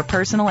questions in your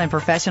personal and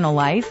professional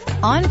life?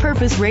 On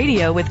Purpose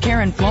Radio with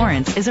Karen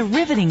Florence is a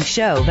riveting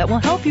show that will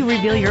help you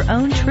reveal your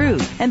own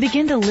truth and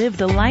begin to live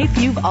the life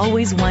you've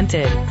always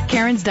wanted.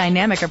 Karen's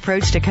dynamic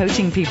approach to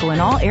coaching people in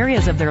all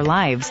areas of their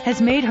lives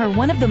has made her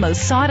one of the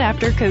most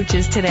sought-after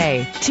coaches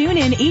today. Tune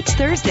in each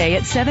Thursday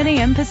at 7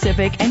 a.m.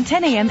 Pacific and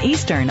 10 a.m.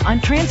 Eastern on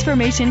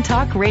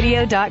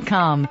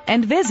TransformationTalkRadio.com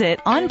and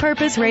visit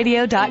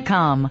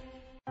OnPurposeRadio.com.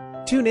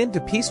 Tune in to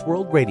Peace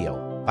World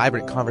Radio.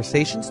 Vibrant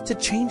conversations to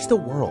change the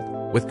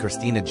world with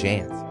Christina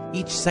Jans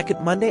each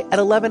second Monday at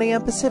 11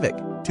 a.m. Pacific,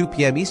 2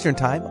 p.m. Eastern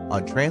Time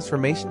on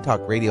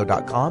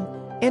TransformationTalkRadio.com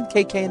and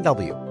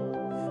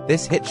KKNW.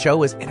 This hit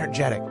show is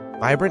energetic,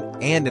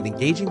 vibrant, and an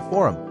engaging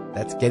forum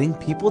that's getting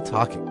people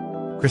talking.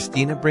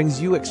 Christina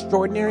brings you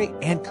extraordinary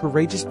and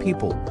courageous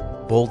people,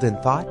 bold in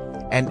thought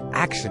and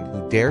action,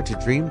 who dare to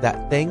dream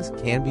that things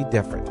can be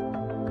different.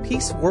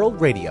 Peace World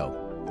Radio.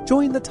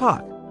 Join the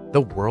talk the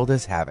world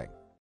is having.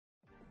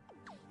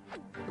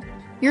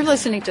 You're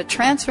listening to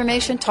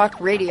Transformation Talk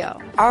Radio.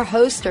 Our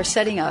hosts are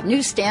setting a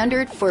new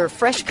standard for a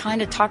fresh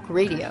kind of talk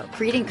radio,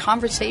 creating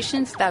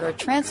conversations that are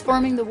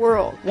transforming the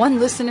world, one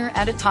listener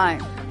at a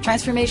time.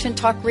 Transformation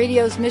Talk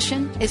Radio's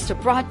mission is to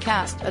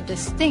broadcast a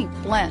distinct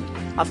blend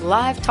of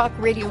live talk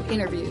radio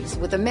interviews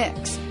with a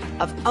mix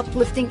of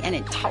uplifting and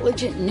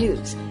intelligent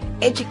news,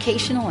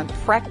 educational and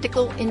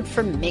practical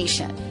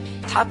information.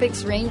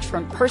 Topics range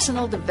from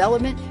personal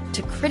development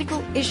to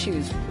critical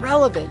issues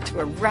relevant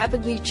to a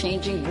rapidly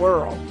changing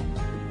world.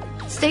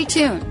 Stay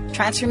tuned.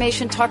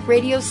 Transformation Talk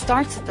Radio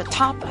starts at the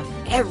top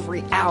of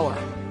every hour.